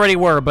what they already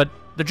were, but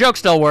the joke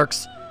still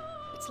works.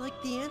 It's like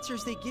the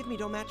answers they give me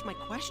don't match my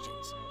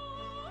questions.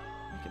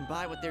 I can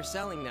buy what they're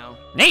selling now.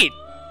 Neat.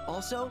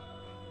 Also,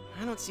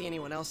 I don't see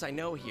anyone else I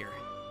know here.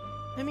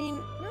 I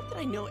mean, not that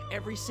I know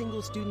every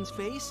single student's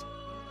face,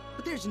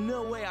 but there's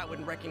no way I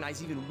wouldn't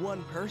recognize even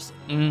one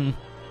person.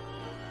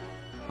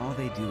 All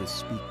they do is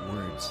speak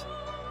words.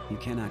 You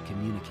cannot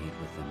communicate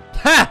with them.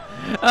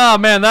 Ha! Oh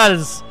man, that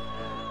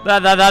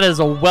is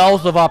a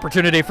wealth of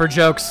opportunity for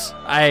jokes.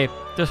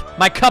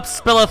 My cup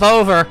spilleth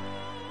over.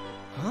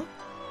 Huh?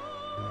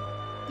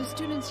 The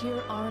students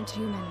here aren't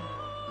human.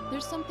 They're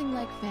something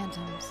like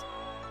phantoms.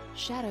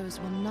 Shadows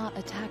will not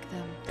attack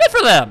them. Good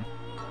for them.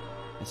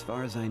 As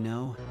far as I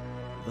know,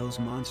 those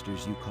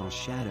monsters you call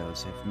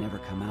shadows have never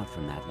come out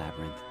from that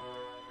labyrinth.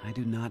 I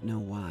do not know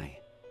why,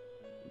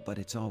 but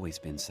it's always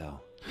been so.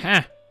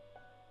 Huh.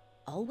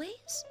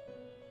 Always?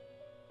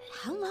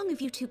 How long have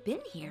you two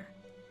been here?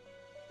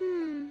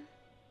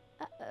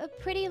 A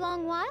pretty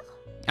long while?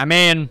 I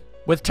mean,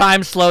 with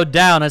time slowed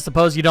down, I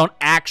suppose you don't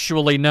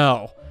actually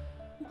know.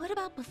 What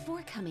about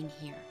before coming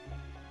here?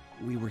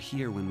 We were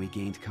here when we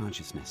gained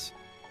consciousness.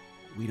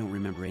 We don't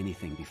remember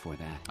anything before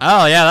that.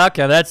 Oh yeah,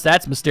 okay,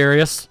 that's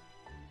mysterious.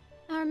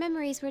 Our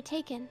memories were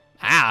taken.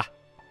 Ah.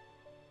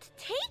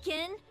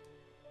 Taken?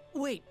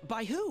 Wait,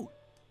 by who?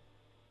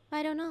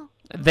 I don't know.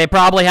 They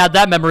probably had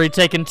that memory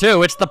taken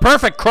too. It's the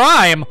perfect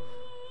crime.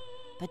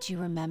 But you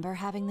remember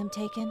having them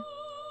taken?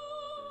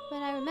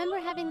 But I remember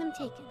having them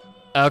taken.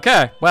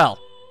 Okay, well,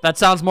 that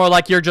sounds more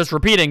like you're just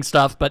repeating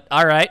stuff, but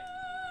alright.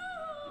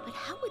 But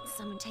how would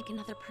someone take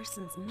another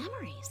person's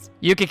memories?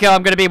 Yukiko,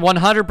 I'm gonna be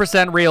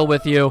 100% real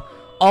with you.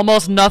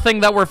 Almost nothing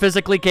that we're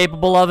physically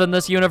capable of in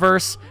this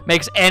universe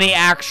makes any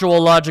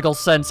actual logical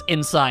sense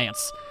in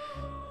science.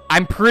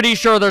 I'm pretty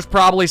sure there's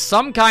probably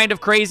some kind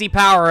of crazy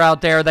power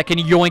out there that can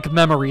yoink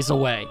memories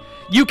away.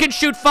 You can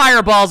shoot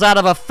fireballs out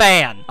of a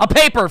fan. A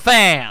paper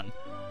fan.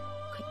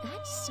 Could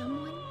that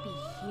someone be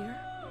here?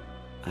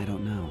 I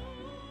don't know.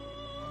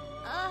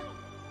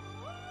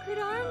 Could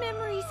our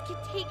memories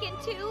get taken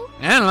too?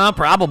 I don't know,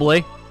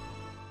 probably.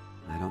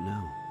 I don't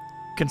know.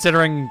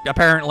 Considering,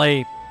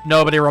 apparently,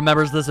 nobody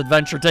remembers this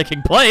adventure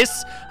taking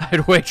place.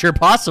 I'd wager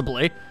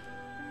possibly.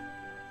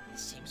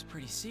 This seems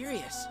pretty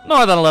serious.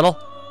 More than a little.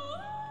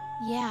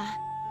 Yeah.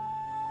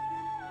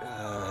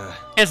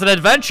 It's an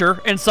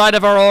adventure inside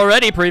of our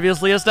already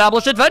previously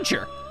established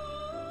adventure.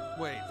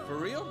 Wait, for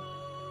real?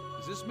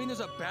 Does this mean there's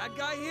a bad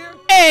guy here?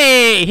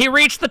 Hey, he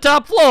reached the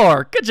top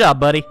floor. Good job,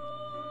 buddy.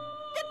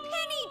 The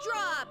penny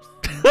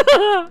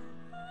drops!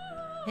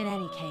 In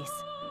any case,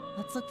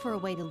 let's look for a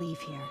way to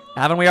leave here.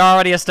 Haven't we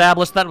already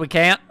established that we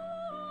can't?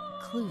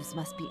 Clues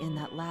must be in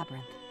that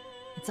labyrinth.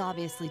 It's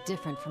obviously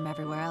different from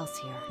everywhere else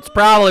here. It's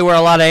probably where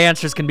a lot of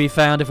answers can be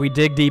found if we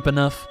dig deep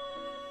enough.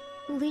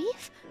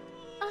 Leave?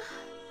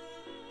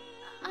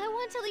 I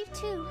want to leave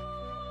too.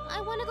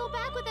 I want to go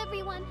back with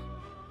everyone.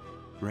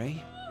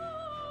 Ray?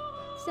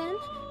 Zen,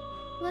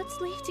 let's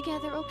leave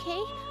together,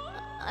 okay?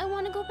 I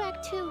want to go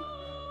back too.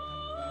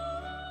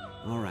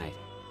 All right,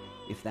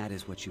 if that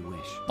is what you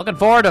wish. Looking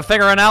forward to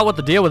figuring out what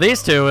the deal with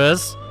these two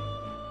is.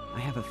 I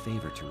have a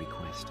favor to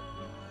request.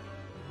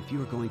 If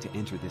you are going to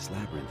enter this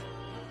labyrinth,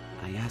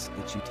 I ask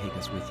that you take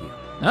us with you.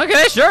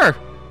 Okay, sure.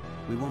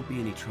 We won't be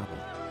any trouble.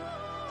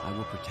 I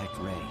will protect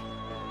Ray,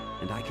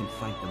 and I can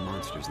fight the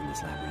monsters in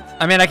this labyrinth.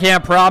 I mean, I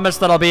can't promise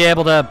that I'll be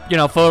able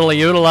to, fully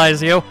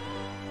utilize you.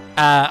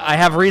 I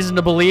have reason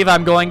to believe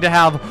I'm going to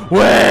have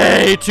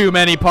way too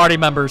many party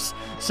members.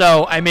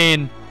 So, I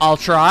mean, I'll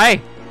try.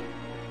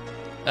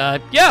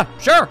 Yeah,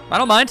 sure. I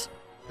don't mind.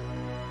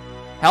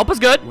 Help is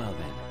good. Well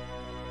then,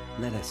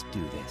 let us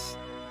do this.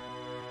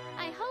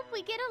 I hope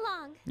we get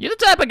along. You're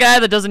the type of guy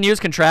that doesn't use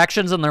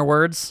contractions in their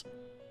words.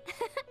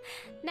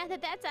 Now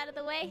that that's out of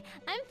the way,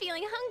 I'm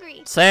feeling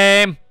hungry.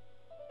 Same.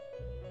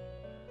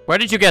 Where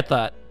did you get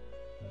that?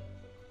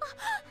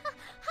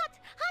 Hot.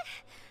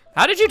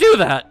 How did you do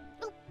that?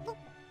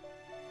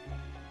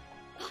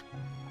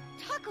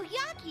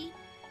 Takoyaki?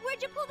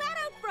 Where'd you pull that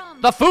out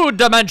from? The food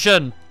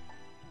dimension.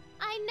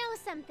 I know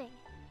something.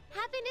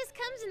 Happiness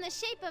comes in the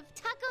shape of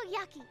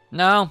takoyaki.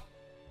 No.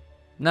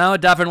 No,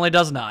 it definitely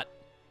does not.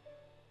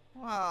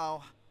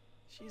 Whoa.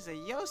 She's a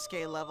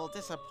Yosuke-level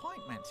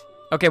disappointment.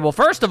 Okay, well,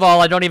 first of all,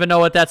 I don't even know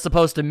what that's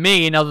supposed to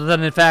mean, other than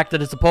the fact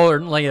that it's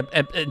apparently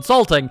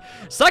insulting.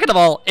 Second of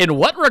all, in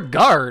what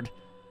regard?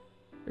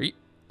 Are you,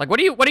 like, what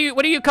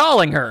are you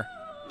calling her?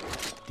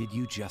 Did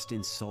you just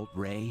insult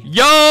Ray?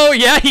 Yo,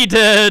 yeah, he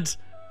did.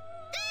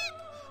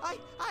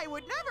 I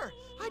would never.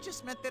 I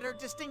just meant that her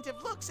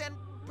distinctive looks and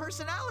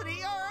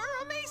personality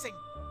are amazing.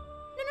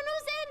 No,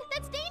 Zen,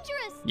 that's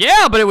dangerous.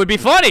 Yeah, but it would be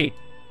funny.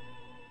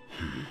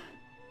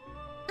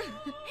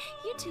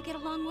 You two get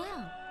along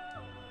well.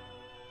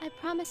 I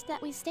promised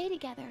that we stay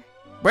together.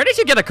 Where did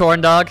you get a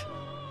corn dog?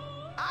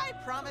 I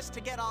promised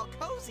to get all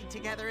cozy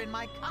together in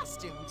my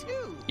costume,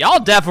 too. Y'all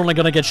definitely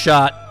gonna get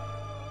shot.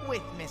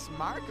 With Miss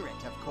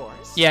Margaret, of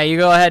course. Yeah, you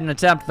go ahead and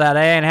attempt that. It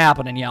ain't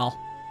happening, y'all.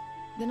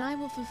 Then I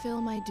will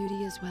fulfill my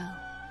duty as well.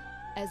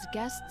 As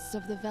guests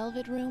of the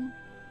Velvet Room,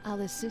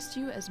 I'll assist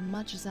you as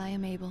much as I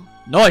am able.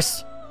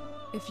 Nice.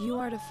 If you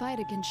are to fight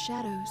against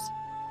shadows,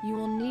 you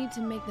will need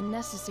to make the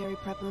necessary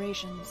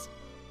preparations.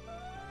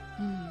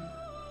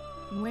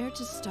 Where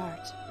to start?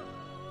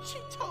 She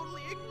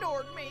totally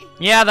ignored me.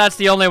 Yeah, that's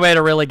the only way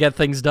to really get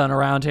things done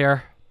around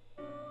here.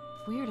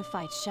 If we're to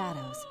fight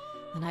shadows,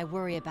 then I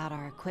worry about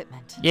our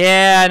equipment.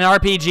 Yeah, in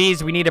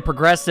RPGs, we need a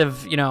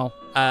progressive,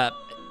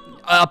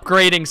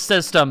 upgrading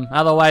system.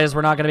 Otherwise,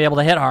 we're not going to be able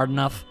to hit hard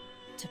enough.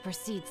 To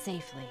proceed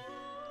safely,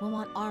 we'll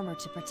want armor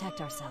to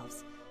protect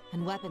ourselves,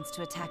 and weapons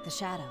to attack the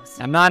shadows.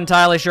 I'm not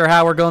entirely sure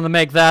how we're going to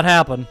make that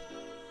happen.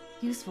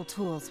 Useful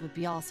tools would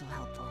be also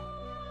helpful.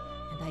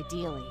 And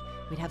ideally,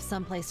 we'd have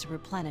some place to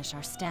replenish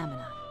our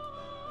stamina.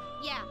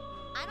 Yeah,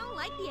 I don't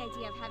like the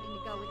idea of having to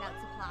go without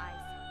supplies.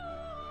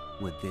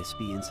 Would this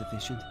be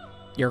insufficient?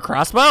 Your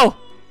crossbow?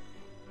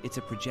 It's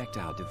a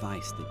projectile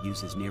device that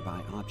uses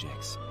nearby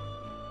objects.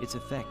 Its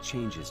effect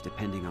changes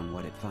depending on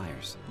what it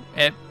fires.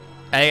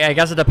 I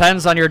guess it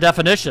depends on your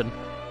definition.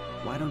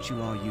 Why don't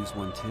you all use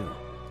one too?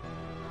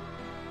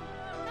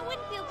 I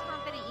wouldn't feel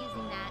confident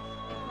using that.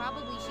 I'd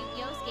probably shoot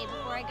Yosuke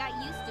before I got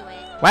used to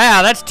it.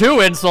 Wow, that's 2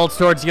 insults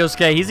towards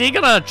Yosuke. Is he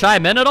gonna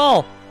chime in at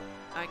all?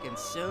 I can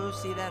so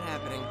see that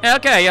happening.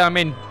 Okay, yeah, I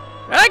mean,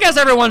 I guess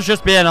everyone's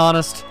just being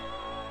honest.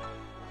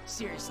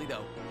 Seriously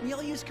though, we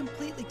all use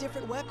completely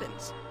different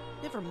weapons.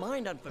 Never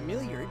mind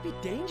unfamiliar, it'd be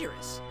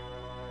dangerous.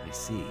 I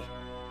see.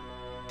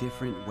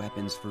 Different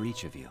weapons for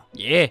each of you.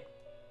 Yeah.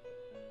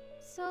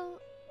 So,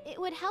 it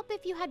would help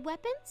if you had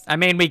weapons? I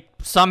mean, we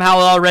somehow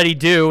already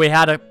do. We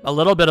had a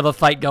little bit of a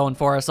fight going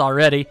for us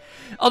already.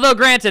 Although,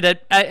 granted,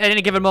 at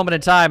any given moment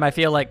in time, I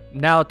feel like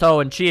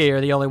Naoto and Chie are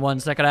the only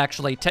ones that could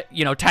actually,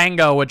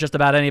 tango with just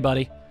about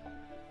anybody.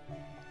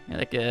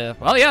 Yeah,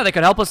 well, yeah, they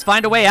could help us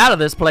find a way out of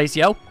this place,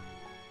 yo.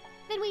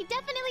 Then we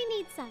definitely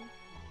need some.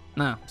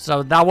 No,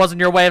 so that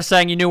wasn't your way of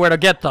saying you knew where to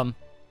get them.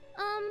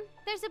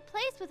 There's a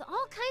place with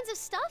all kinds of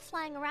stuff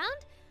flying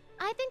around.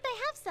 I think they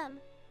have some.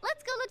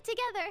 Let's go look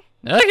together.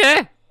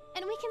 Okay.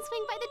 And we can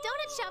swing by the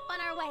donut shop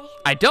on our way.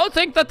 I don't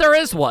think that there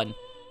is one.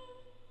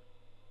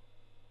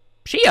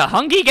 She a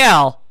hungry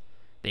gal.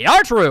 The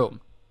art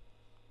room.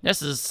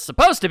 This is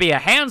supposed to be a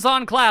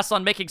hands-on class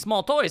on making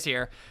small toys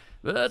here,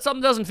 but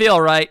something doesn't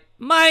feel right.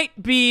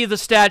 Might be the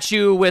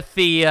statue with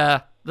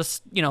the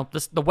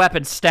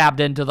weapon stabbed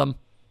into them.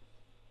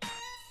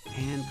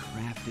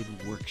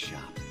 Handcrafted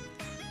workshop.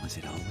 Was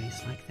it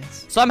always like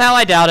this? Somehow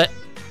I doubt it.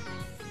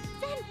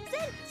 Zen,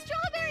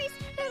 strawberries!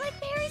 They're like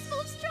berries full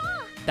of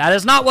straw! That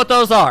is not what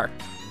those are.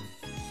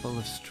 Full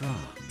of straw.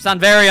 Sound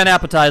very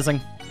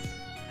unappetizing.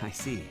 I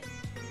see.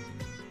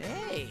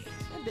 Hey,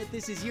 I bet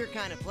this is your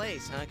kind of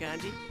place, huh,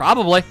 Kanji?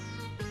 Probably.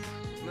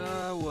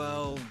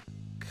 Well,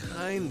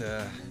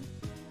 kinda.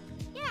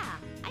 Yeah,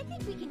 I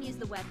think we can use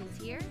the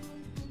weapons here.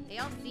 They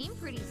all seem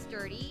pretty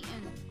sturdy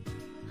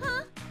and...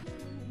 Huh?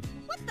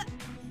 What the?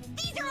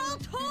 These are all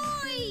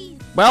toys!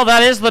 Well,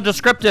 that is the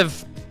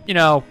descriptive,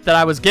 that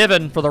I was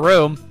given for the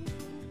room.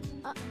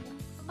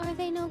 Are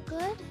they no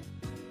good?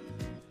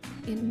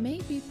 It may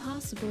be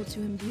possible to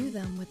imbue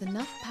them with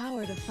enough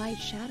power to fight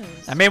shadows.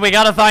 I mean, we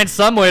gotta find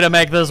some way to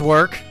make this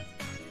work.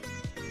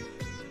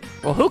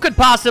 Well, who could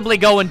possibly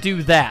go and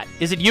do that?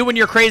 Is it you and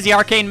your crazy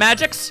arcane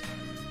magics?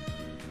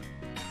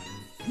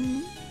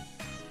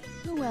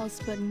 Who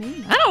else but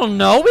me? I don't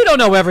know. We don't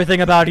know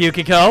everything about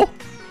Yukiko.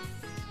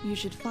 You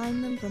should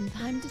find them from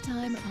time to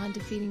time upon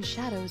defeating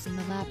shadows in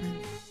the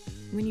labyrinth.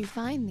 When you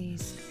find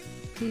these,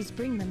 please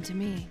bring them to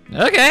me.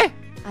 Okay.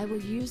 I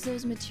will use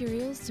those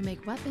materials to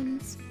make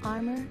weapons,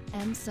 armor,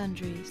 and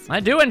sundries. I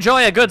do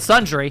enjoy a good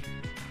sundry.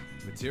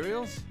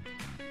 Materials?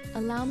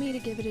 Allow me to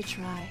give it a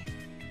try.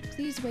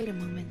 Please wait a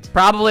moment.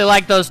 Probably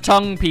like those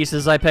tongue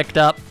pieces I picked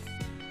up.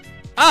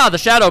 Ah, the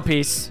shadow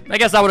piece. I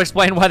guess that would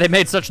explain why they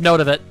made such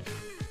note of it.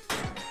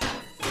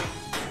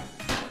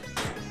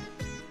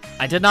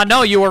 I did not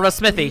know you were a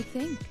smithy. What do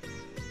you think?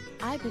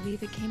 I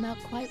believe it came out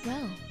quite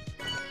well.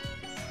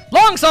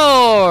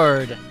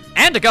 Longsword!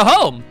 And to go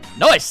home.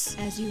 Nice.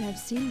 As you have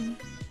seen,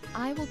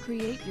 I will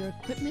create your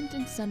equipment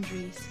and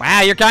sundries. Wow,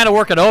 you're kind of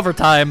working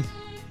overtime.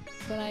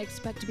 But I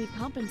expect to be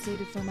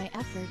compensated for my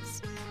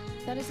efforts.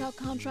 That is how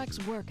contracts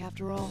work,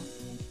 after all.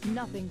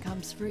 Nothing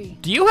comes free.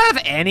 Do you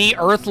have any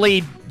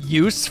earthly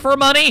use for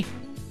money?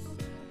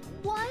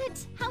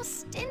 What? How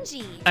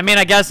stingy. I mean,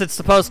 I guess it's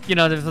supposed, for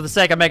the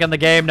sake of making the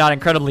game not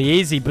incredibly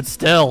easy, but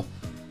still.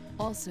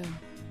 Also,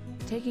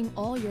 taking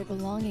all your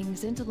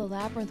belongings into the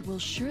labyrinth will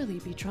surely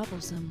be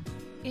troublesome.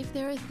 If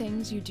there are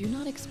things you do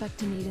not expect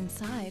to need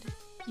inside,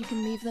 you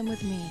can leave them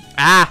with me.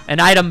 Ah, an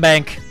item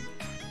bank.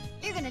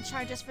 You're gonna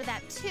charge us for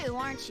that too,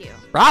 aren't you?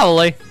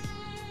 Probably.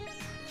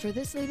 For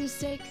this lady's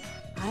sake,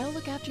 I'll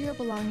look after your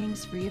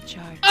belongings free of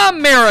charge. A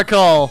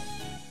miracle!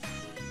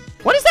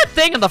 What is that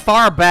thing in the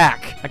far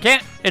back? I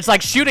can't... It's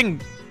like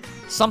shooting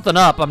something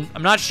up. I'm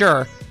not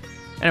sure.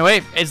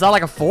 Anyway, is that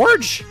like a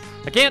forge?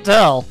 I can't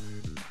tell.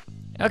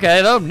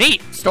 Okay, though,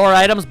 neat. Store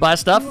items, buy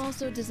stuff. You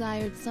also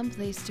desired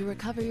someplace to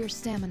recover your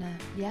stamina,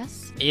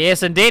 yes?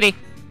 Yes, indeedy.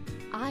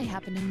 I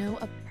happen to know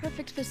a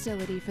perfect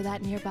facility for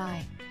that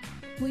nearby.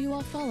 Will you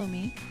all follow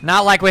me?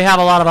 Not like we have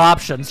a lot of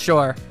options,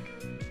 sure.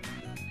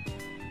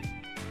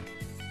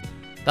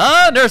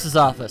 The nurse's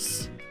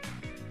office.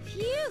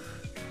 Phew!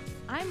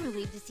 I'm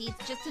relieved to see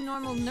it's just a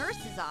normal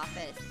nurse's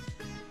office.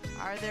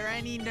 Are there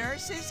any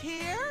nurses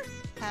here?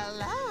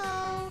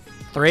 Hello?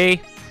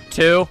 3,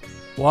 2,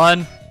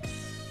 1.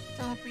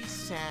 Don't be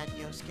sad,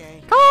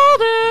 Yosuke.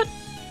 Called it!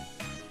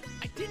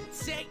 I didn't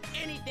say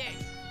anything!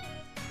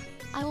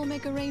 I will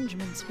make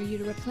arrangements for you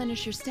to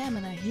replenish your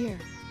stamina here.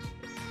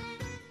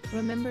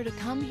 Remember to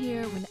come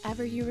here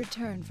whenever you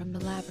return from the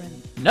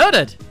labyrinth.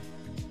 Noted!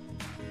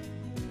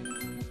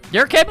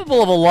 You're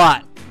capable of a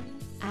lot.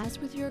 As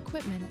with your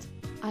equipment,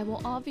 I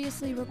will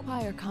obviously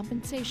require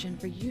compensation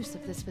for use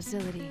of this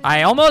facility.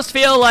 I almost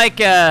feel like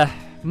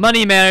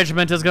money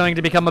management is going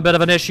to become a bit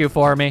of an issue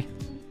for me.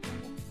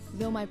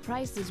 Though my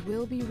prices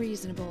will be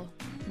reasonable,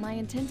 my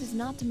intent is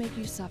not to make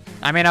you suffer.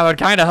 I mean, I would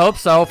kind of hope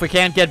so. If we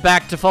can't get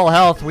back to full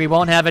health, we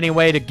won't have any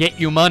way to get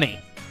you money.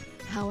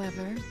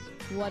 However,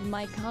 what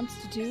might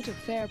constitute a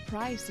fair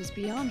price is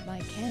beyond my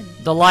ken.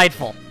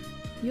 Delightful.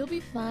 You'll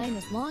be fine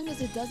as long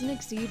as it doesn't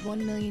exceed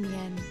 1 million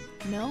yen.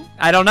 No?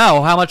 I don't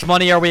know. How much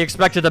money are we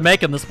expected to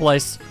make in this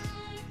place?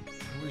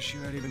 I wish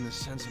you had even the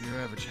sense of your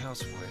average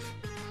housewife.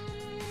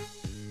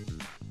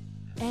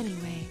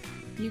 Anyway,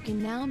 you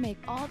can now make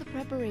all the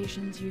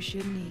preparations you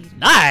should need.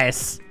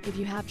 Nice! If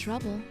you have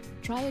trouble,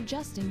 try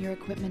adjusting your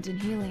equipment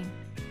and healing.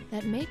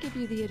 That may give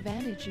you the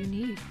advantage you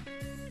need.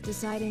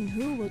 Deciding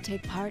who will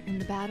take part in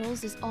the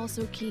battles is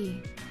also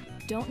key.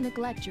 Don't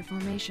neglect your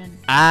formation.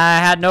 I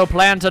had no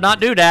plan to not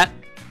do that.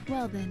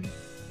 Well then,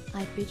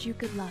 I bid you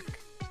good luck.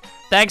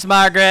 Thanks,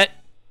 Margaret.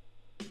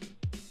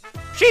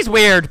 She's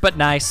weird, but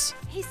nice.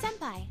 Hey,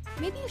 Senpai,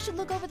 maybe you should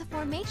look over the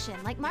formation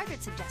like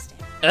Margaret suggested.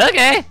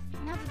 Okay.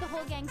 Now that the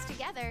whole gang's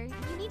together,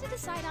 you need to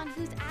decide on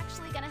who's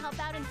actually gonna help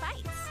out in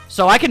fights.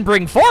 So I can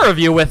bring 4 of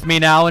you with me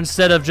now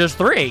instead of just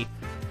 3.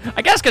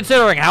 I guess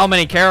considering how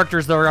many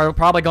characters there are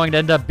probably going to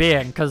end up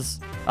being, because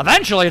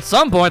eventually at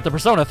some point the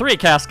Persona 3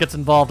 cast gets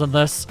involved in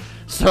this.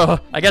 So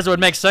I guess it would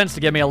make sense to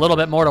give me a little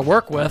bit more to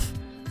work with.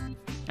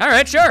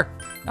 Alright, sure.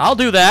 I'll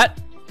do that.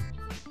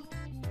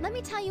 Let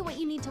me tell you what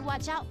you need to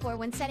watch out for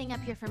when setting up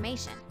your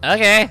formation.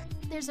 Okay.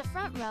 There's a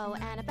front row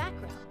and a back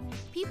row.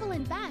 People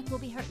in back will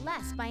be hurt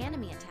less by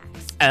enemy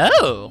attacks.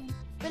 Oh.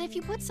 But if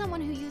you put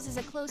someone who uses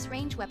a close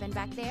range weapon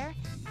back there,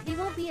 they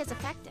won't be as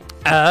effective.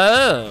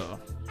 Oh.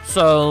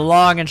 So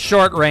long and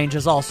short range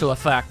is also a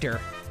factor.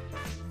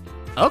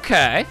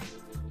 Okay.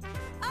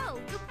 Oh,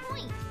 good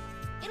point.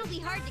 It'll be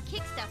hard to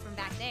kick stuff from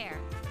back there.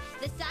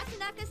 The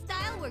Satonaka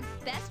style works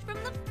best from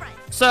the front.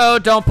 So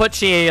don't put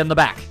Chie in the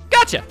back.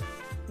 Gotcha.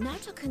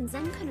 Naruto-kun,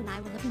 Zen-kun, and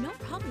I will have no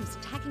problems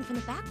attacking from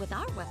the back with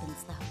our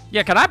weapons, though.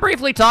 Yeah, can I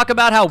briefly talk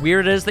about how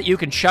weird it is that you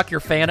can chuck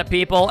your fan at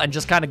people and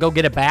just kind of go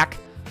get it back?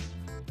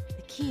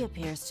 The key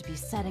appears to be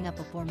setting up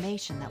a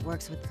formation that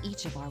works with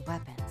each of our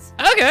weapons.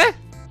 Okay.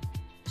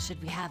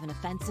 Should we have an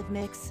offensive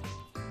mix,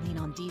 lean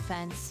on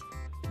defense,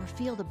 or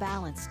field a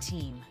balanced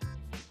team?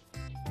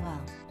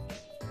 Well,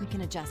 we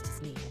can adjust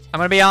as needed. I'm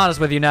gonna be honest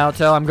with you,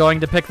 Naoto. I'm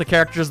going to pick the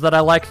characters that I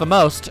like the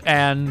most,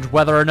 and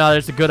whether or not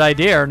it's a good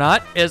idea or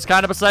not is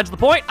kind of besides the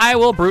point. I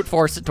will brute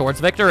force it towards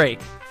victory.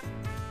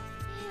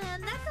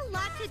 Man, that's a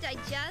lot to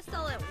digest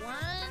all at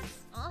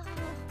once. Oh,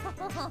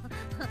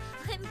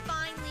 I'm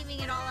fine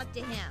leaving it all up to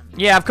him.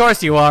 Yeah, of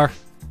course you are.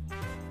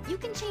 You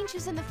can change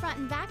who's in the front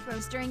and back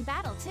rows during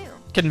battle, too.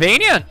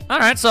 Convenient. All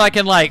right, so I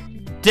can, like,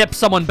 dip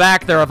someone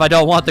back there if I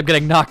don't want them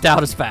getting knocked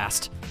out as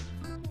fast.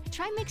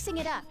 Try mixing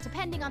it up,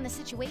 depending on the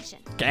situation.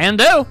 Can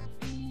do.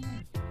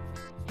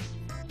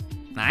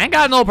 I ain't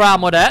got no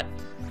problem with that.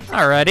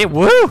 Alrighty,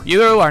 woo!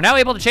 You are now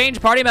able to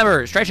change party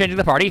members. Try changing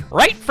the party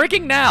right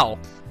freaking now.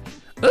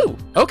 Ooh,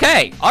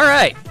 okay,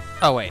 alright.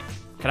 Oh, wait.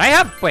 Can I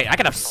have, wait, I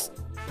can have,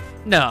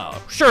 no,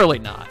 surely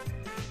not.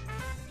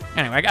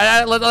 Anyway,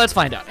 let's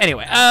find out.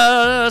 Anyway,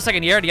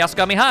 second year at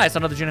Yasukami High,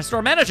 son of the junior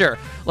store manager.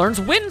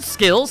 Learns wind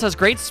skills, has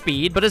great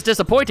speed, but is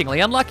disappointingly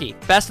unlucky.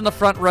 Best in the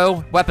front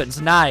row,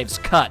 weapons, knives,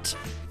 cut.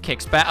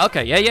 Kicks back,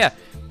 okay, yeah.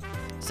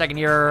 Second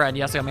year at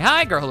Yasukami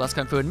High, girl who loves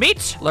Kung Fu and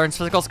meat. Learns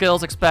physical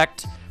skills,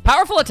 expect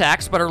powerful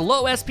attacks, but her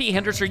low SP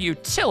hinders her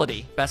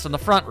utility. Best in the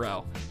front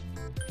row.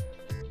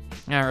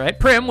 Alright,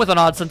 prim with an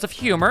odd sense of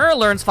humor.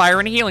 Learns fire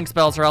and healing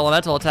spells. Her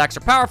elemental attacks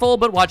are powerful,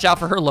 but watch out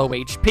for her low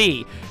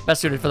HP.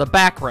 Best suited for the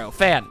back row.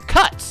 Fan,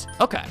 cut.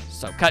 Okay,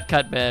 so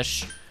cut,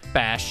 bash.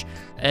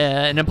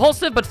 An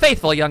impulsive but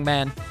faithful young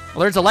man.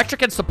 Learns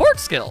electric and support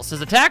skills.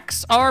 His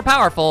attacks are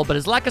powerful, but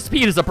his lack of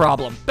speed is a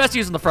problem. Best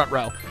used in the front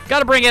row.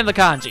 Gotta bring in the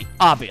kanji,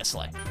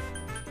 obviously.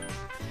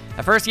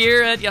 At first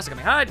year at Yasukami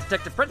High,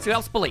 Detective Prince who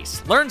helps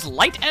police. Learns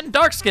light and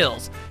dark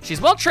skills.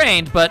 She's well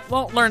trained, but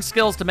won't learn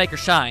skills to make her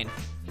shine.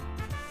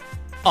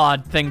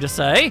 Odd thing to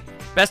say.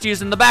 Best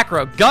used in the back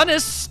row. Gun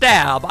is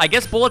stab. I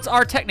guess bullets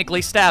are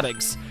technically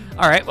stabbings.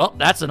 Alright, well,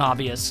 that's an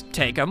obvious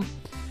take-em.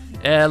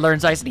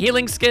 Learns ice and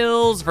healing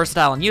skills.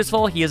 Versatile and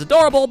useful. He is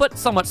adorable, but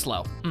somewhat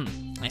slow.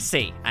 I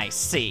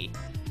see.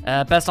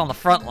 Best on the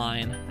front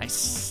line. I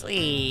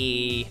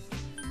see.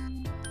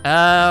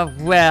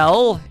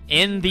 Well,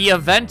 in the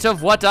event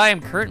of what I am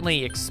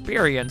currently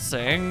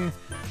experiencing,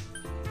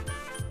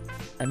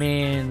 I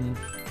mean,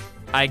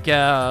 I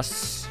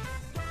guess...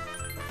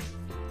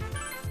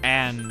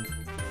 And...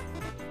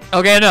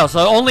 Okay, no,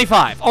 so only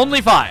 5.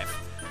 Only 5.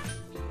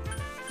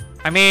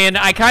 I mean,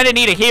 I kind of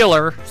need a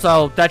healer,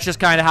 so that's just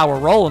kind of how we're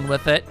rolling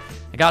with it.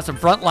 I got some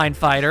frontline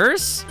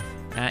fighters.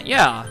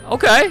 Yeah,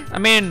 okay. I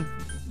mean,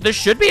 this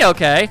should be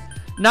okay.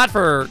 Not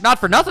for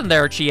nothing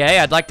there, Chie.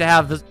 I'd like to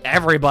have this,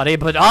 everybody,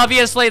 but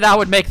obviously that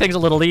would make things a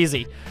little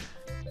easy.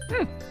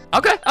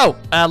 Okay. Oh,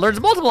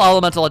 learns multiple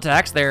elemental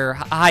attacks. Their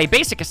high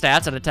basic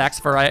stats and attacks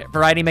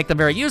variety make them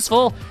very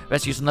useful.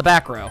 Best used in the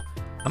back row.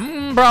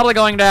 I'm probably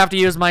going to have to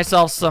use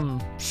myself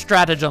some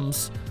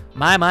stratagems.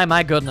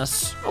 My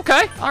goodness.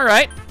 Okay, all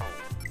right.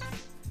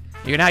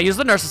 You can now use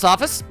the nurse's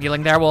office.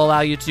 Healing there will allow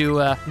you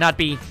to not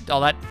be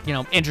all that,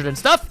 injured and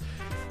stuff.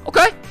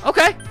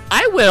 Okay.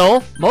 I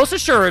will, most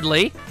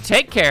assuredly,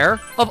 take care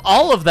of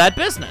all of that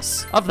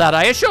business. Of that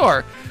I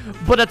assure.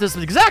 But at this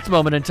exact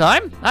moment in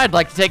time, I'd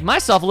like to take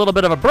myself a little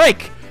bit of a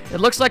break. It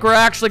looks like we're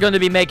actually going to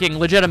be making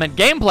legitimate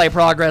gameplay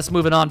progress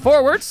moving on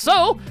forward,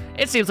 so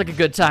it seems like a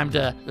good time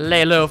to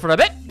lay low for a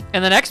bit.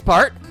 In the next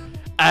part,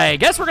 I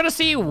guess we're going to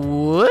see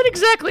what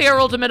exactly our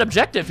ultimate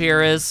objective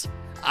here is.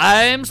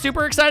 I'm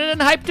super excited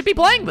and hyped to be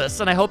playing this,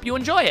 and I hope you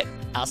enjoy it.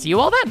 I'll see you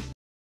all then.